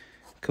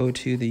go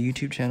to the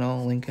YouTube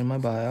channel, link in my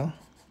bio.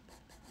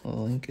 The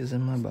link is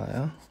in my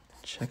bio.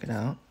 Check it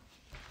out.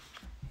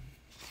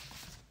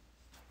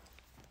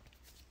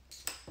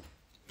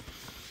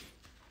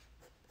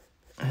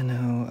 I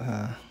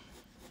know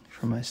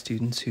for my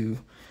students who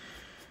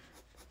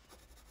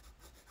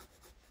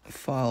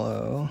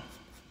follow,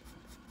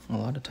 a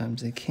lot of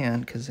times they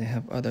can't because they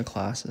have other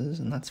classes,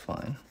 and that's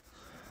fine.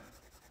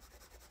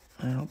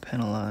 I don't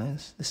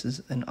penalize. This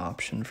is an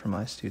option for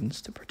my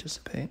students to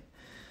participate.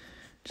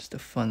 Just a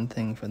fun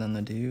thing for them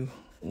to do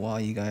while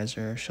you guys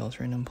are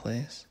sheltering in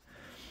place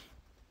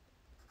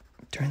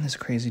during this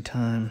crazy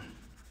time.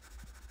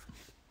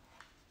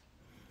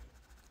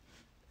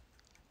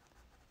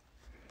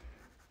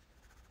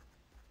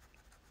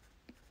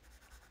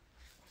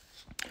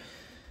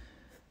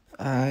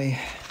 I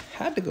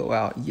had to go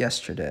out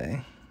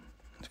yesterday,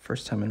 the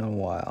first time in a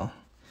while,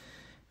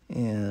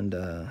 and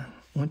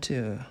went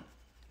to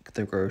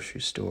the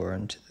grocery store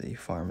and to the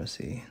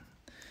pharmacy,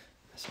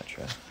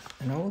 etc.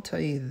 And I will tell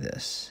you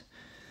this.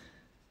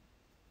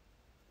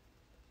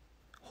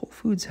 Whole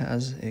Foods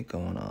has it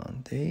going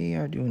on. They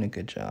are doing a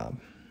good job.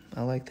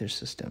 I like their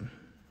system.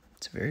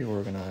 It's very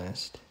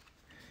organized.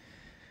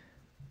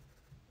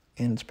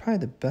 And it's probably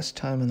the best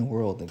time in the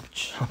world to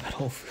shop at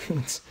Whole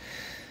Foods.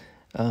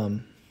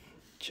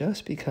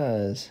 Just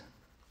because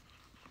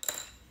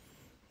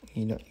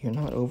you're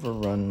not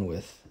overrun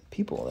with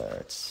people there.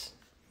 It's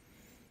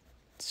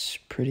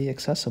pretty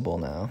accessible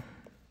now.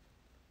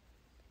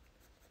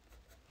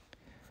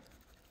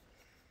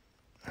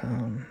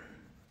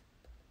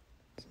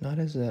 It's not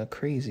as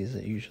crazy as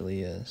it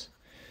usually is.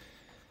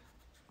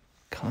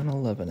 Kind of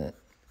loving it.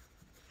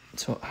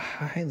 So I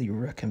highly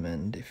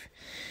recommend, if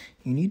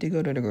you need to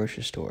go to the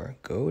grocery store,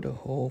 go to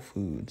Whole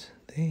Foods.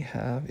 They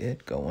have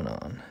it going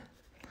on.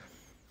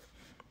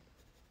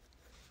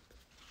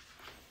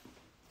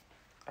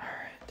 All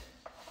right.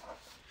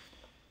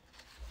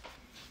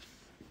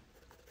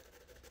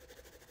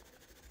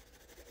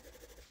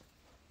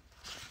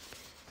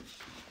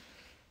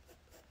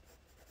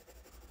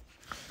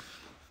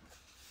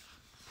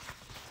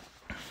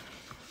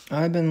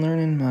 I've been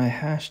learning my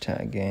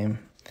hashtag game.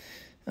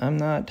 I'm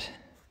not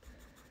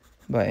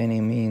by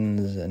any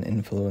means an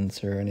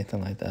influencer or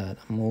anything like that.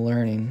 I'm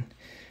learning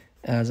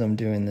as I'm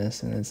doing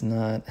this, and it's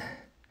not,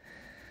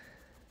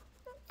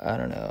 I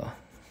don't know,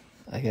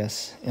 I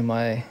guess,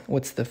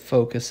 what's the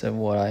focus of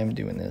what I'm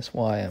doing this,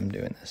 why I'm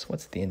doing this,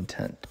 what's the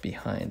intent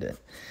behind it?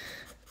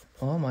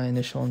 Well, my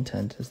initial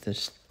intent is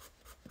just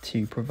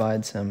to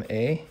provide some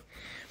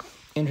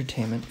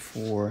entertainment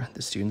for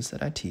the students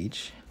that I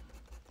teach,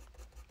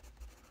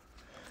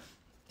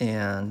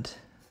 and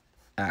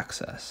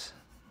access.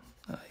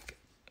 Like,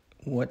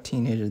 what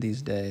teenager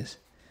these days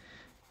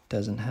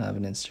doesn't have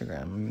an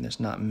Instagram? I mean, there's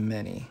not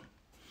many.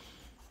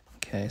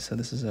 Okay, so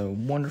this is a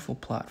wonderful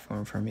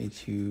platform for me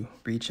to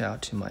reach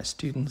out to my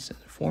students and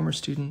former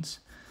students.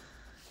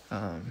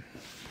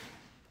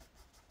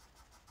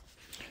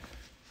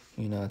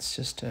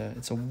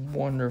 It's a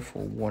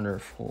wonderful,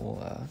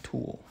 wonderful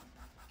tool.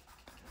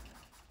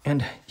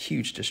 And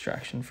huge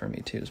distraction for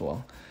me too as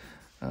well.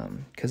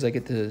 Because I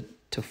get to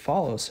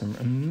follow some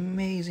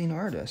amazing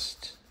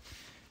artists.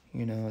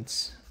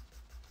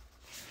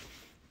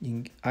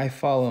 I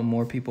follow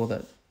more people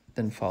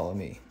than follow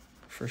me,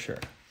 for sure.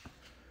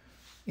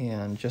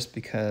 And just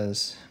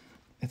because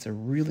it's a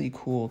really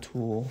cool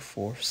tool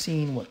for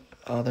seeing what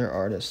other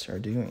artists are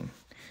doing,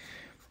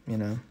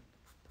 I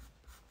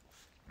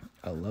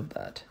love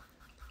that.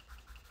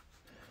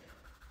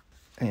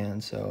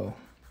 And so,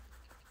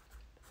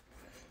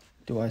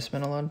 do I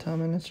spend a lot of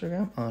time on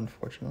Instagram?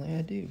 Unfortunately,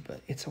 I do,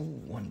 but it's a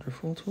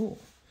wonderful tool.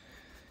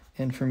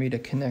 And for me to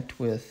connect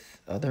with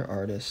other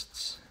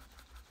artists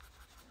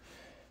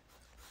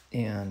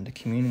and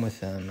commune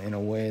with them in a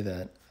way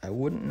that I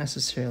wouldn't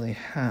necessarily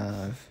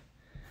have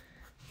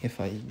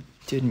if I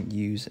didn't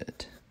use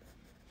it,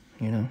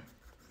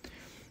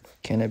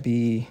 Can it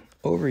be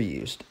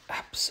overused?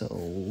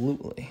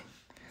 Absolutely.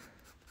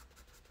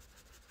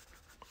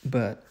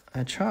 But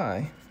I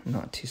try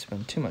not to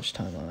spend too much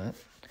time on it.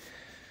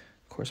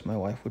 Of course, my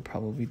wife would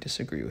probably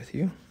disagree with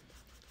you,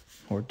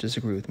 or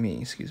disagree with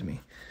me, excuse me.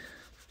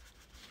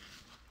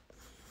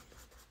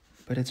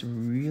 But it's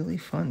really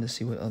fun to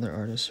see what other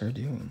artists are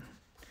doing.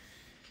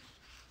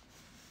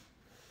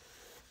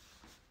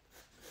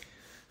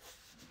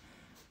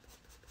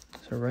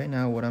 So right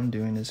now what I'm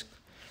doing is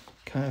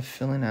kind of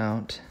filling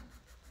out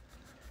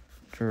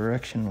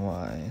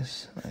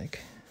direction-wise, like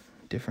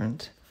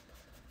different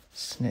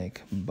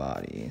snake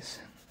bodies.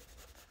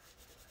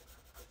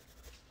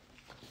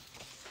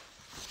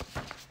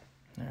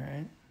 All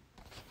right.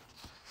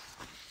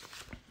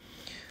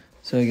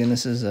 So again,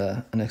 this is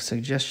a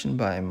suggestion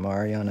by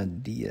Mariana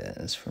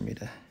Diaz for me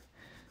to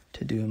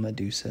do a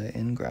Medusa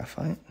in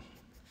graphite,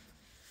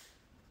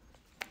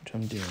 which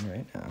I'm doing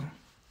right now.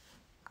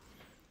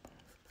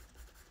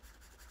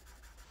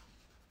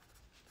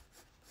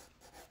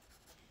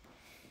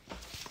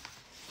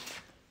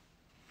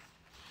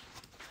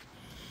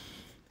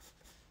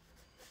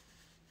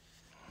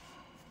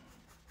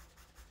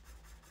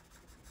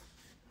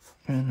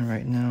 And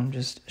right now I'm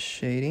just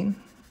shading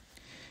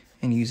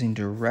and using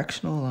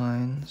directional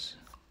lines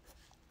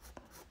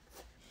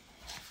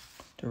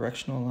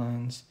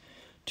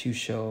to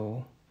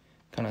show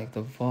kind of like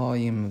the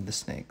volume of the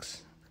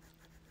snakes.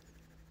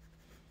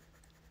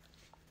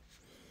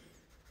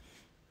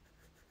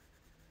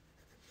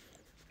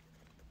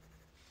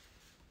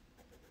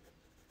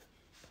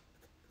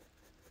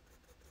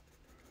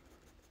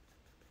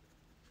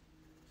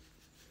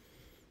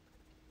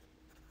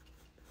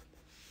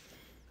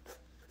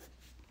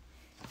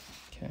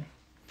 Okay,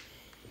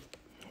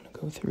 I'm gonna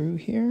go through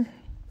here,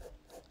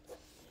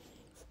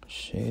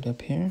 shade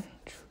up here.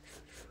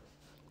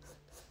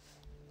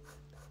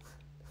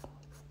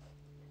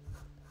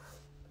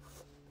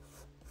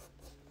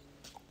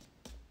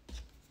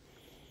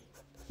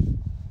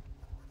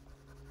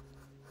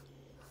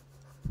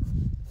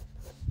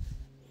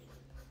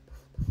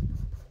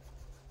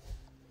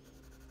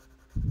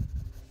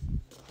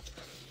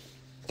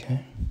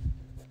 Okay.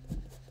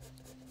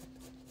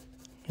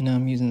 And now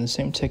I'm using the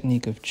same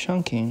technique of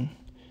chunking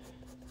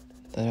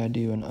that I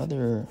do in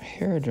other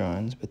hair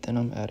drawings, but then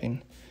I'm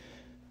adding,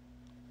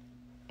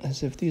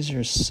 as if these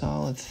are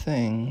solid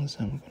things,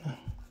 I'm gonna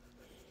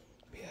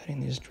be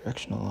adding these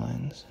directional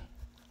lines.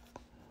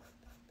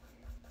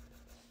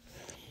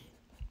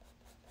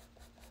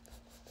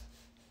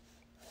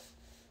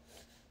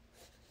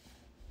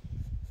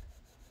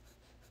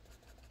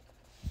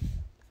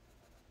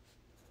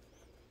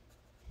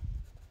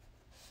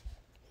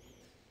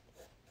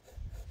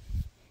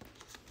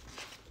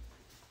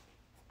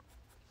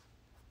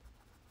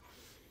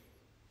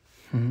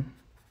 Mm-hmm.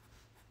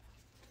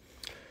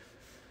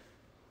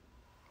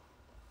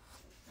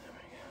 There we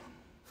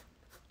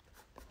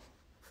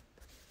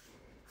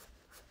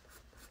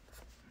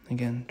go.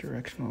 Again,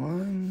 directional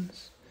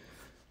lines,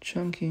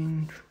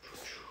 chunking.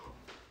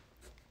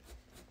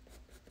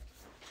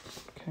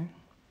 Okay.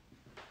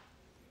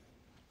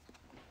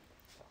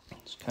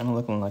 It's kind of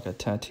looking like a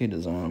tattoo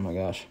design. Oh my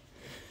gosh.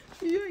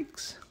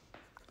 Yikes.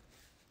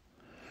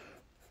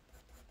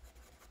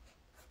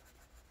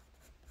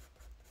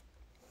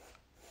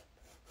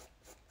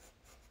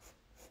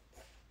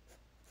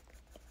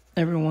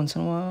 Every once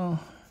in a while,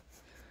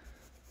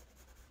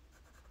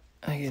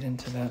 I get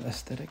into that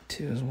aesthetic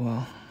too as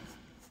well.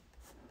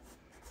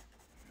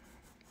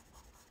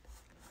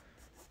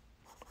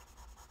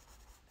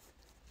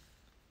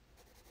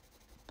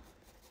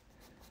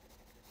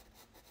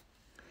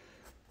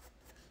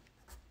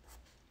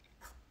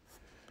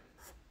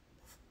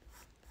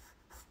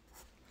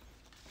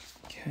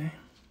 Okay.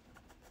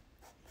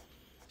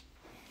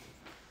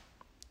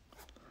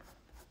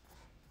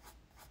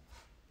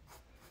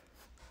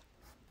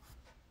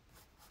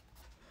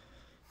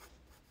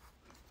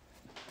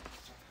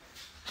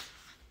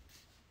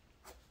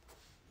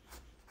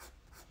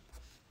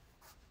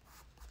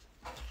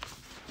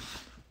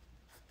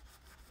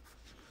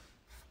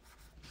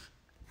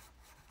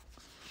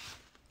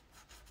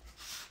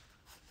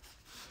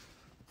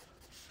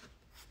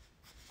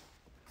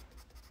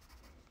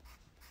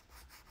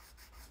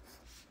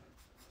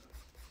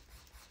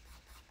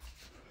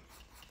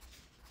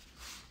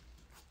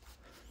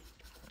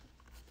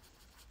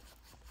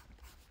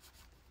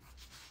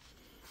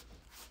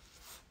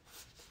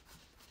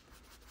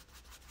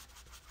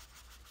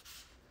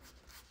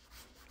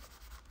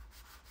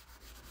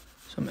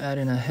 So I'm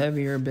adding a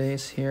heavier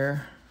base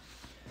here,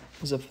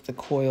 as if the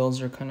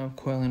coils are kind of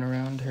coiling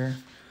around her.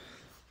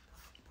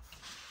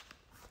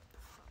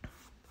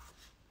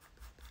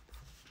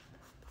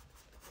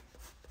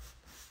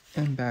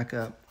 And back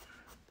up.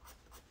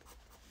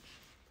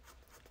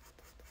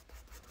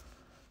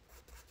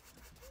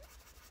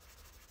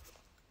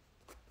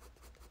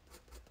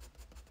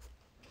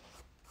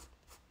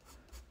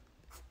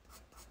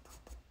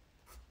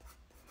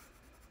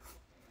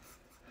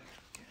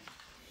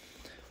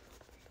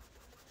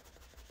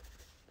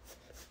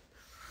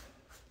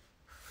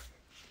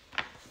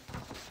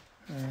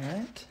 All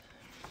right,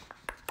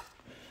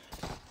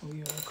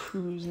 we are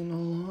cruising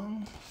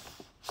along.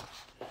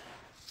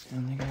 I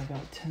only got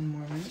about 10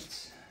 more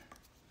minutes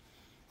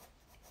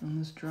on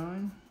this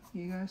drawing.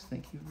 You guys,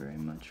 thank you very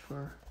much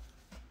for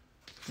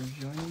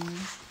joining me.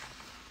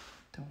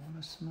 Don't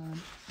want to smudge.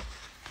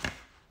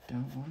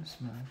 Don't want to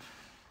smudge.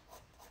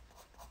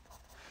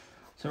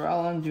 So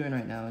all I'm doing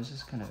right now is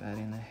just kind of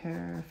adding the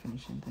hair,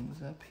 finishing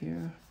things up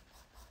here.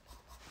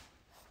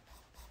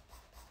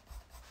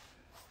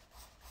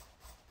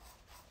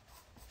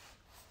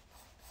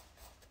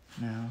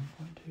 Now I'm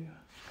going to do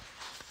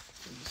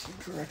some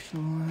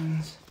directional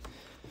lines.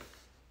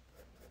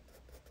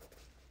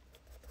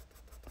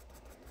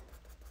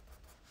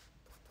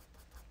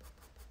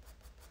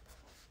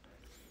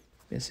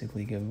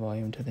 Basically give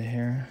volume to the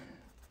hair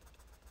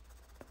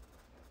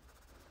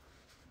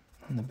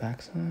on the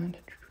back side.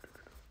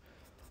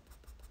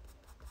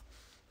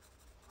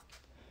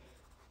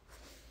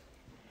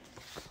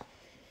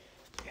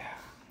 Yeah.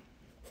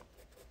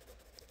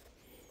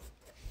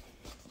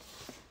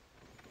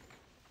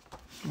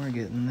 We're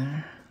getting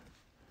there.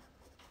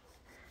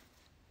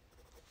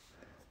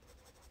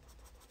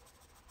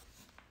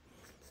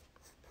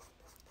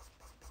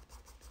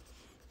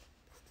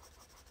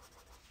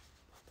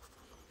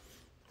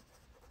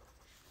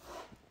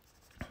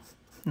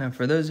 Now,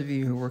 for those of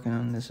you who are working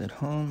on this at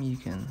home, you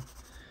can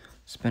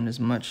spend as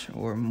much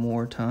or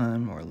more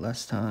time or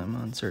less time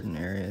on certain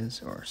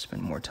areas, or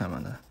spend more time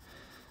on the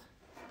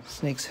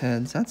snake's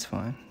heads. That's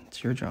fine.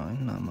 It's your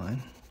drawing, not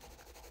mine.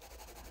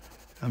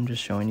 I'm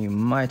just showing you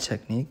my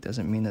technique.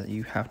 Doesn't mean that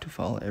you have to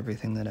follow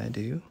everything that I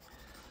do.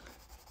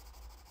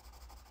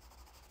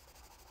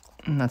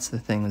 And that's the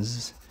thing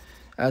is,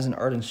 as an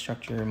art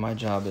instructor, my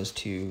job is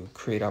to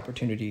create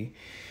opportunity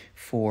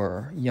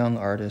for young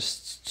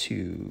artists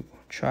to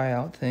try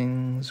out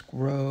things,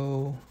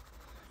 grow,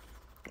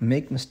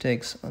 make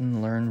mistakes,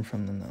 and learn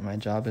from them. My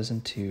job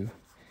isn't to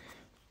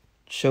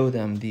show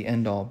them the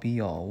end-all,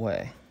 be-all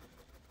way.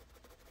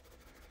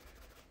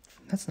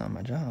 That's not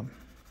my job.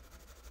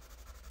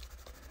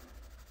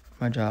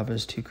 My job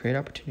is to create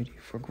opportunity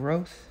for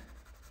growth,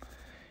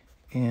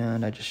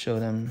 and I just show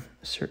them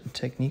certain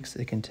techniques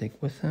they can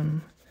take with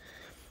them.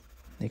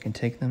 They can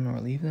take them or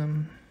leave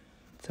them.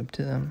 It's up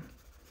to them.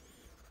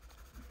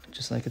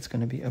 Just like it's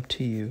going to be up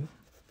to you.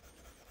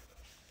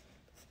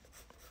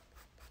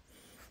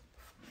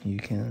 You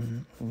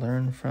can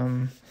learn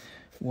from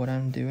what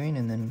I'm doing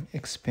and then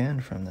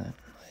expand from that.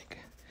 Like,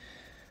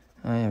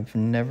 I have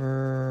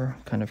never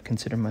kind of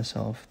considered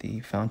myself the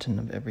fountain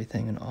of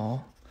everything and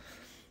all.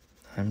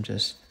 I'm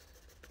just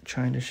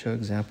trying to show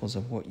examples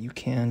of what you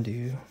can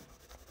do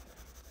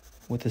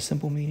with the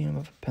simple medium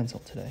of a pencil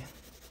today.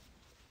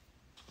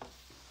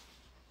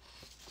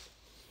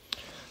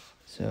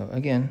 So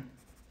again,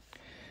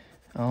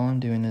 all I'm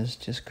doing is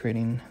just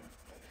creating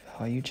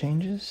value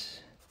changes,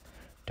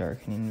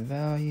 darkening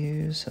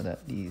values so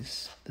that the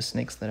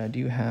snakes that I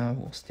do have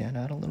will stand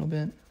out a little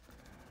bit.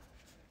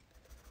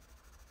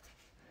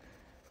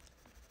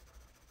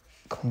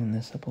 Clean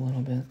this up a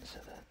little bit so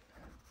that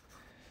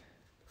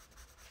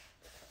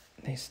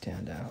they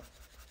stand out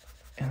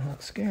and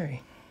look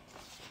scary.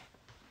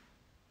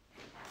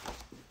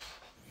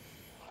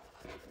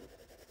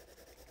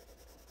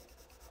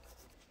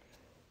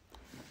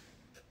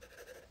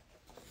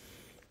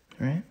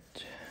 Right?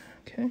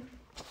 Okay.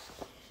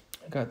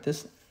 I got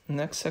this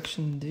next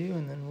section to do,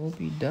 and then we'll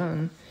be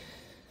done.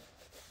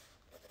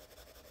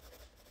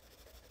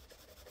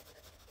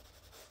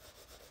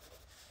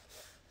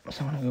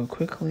 So I'm going to go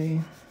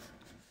quickly.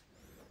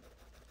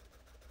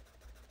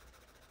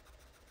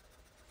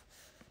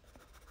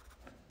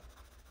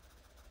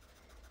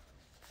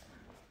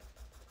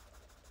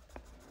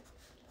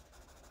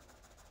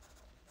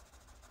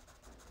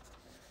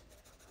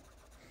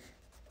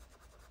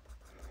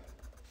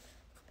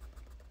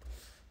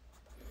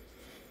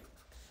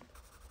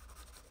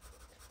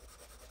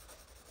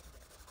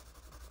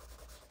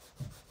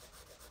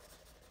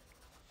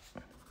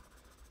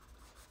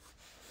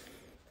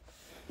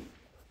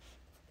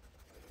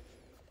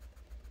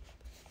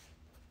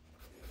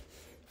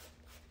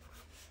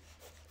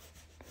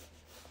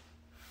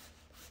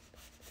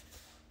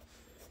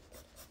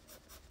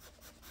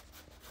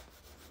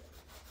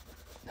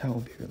 That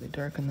will be really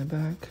dark in the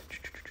back.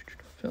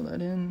 Fill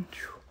that in.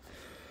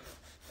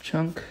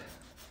 Chunk,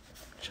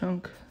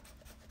 chunk,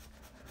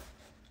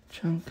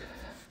 chunk,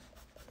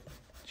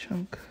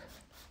 chunk.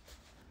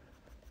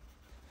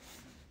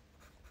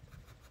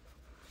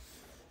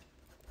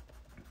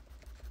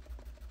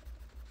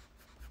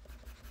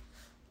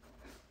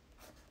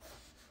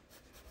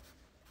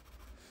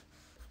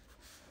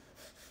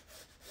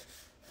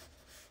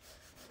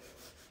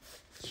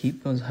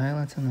 Keep those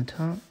highlights on the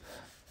top.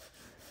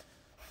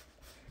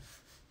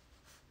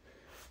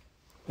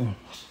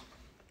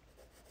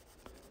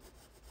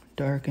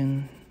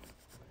 Darken,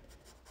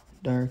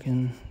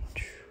 darken,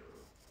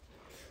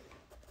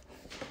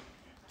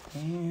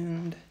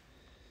 and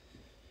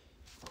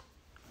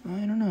I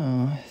don't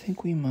know, I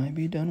think we might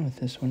be done with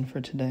this one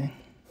for today.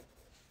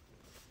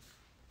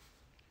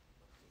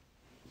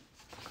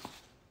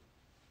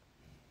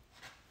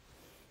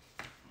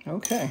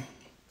 Okay.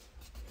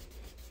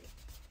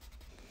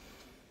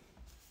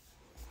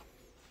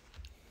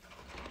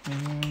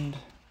 And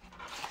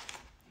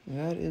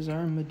that is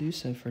our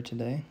Medusa for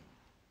today.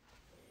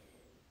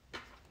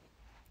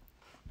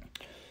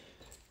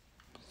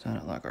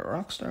 Sounded like a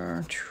rock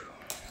star.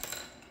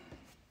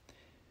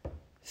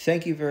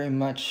 Thank you very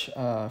much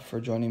for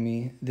joining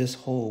me this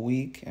whole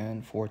week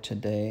and for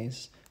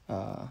today's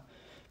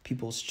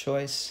People's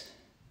Choice,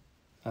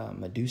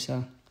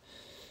 Medusa.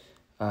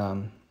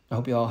 I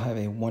hope you all have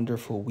a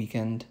wonderful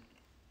weekend.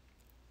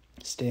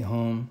 Stay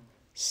home,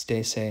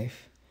 stay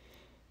safe.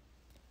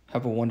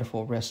 Have a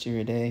wonderful rest of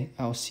your day.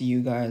 I'll see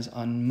you guys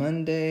on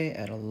Monday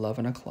at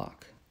 11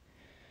 o'clock.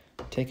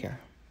 Take care.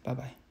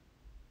 Bye-bye.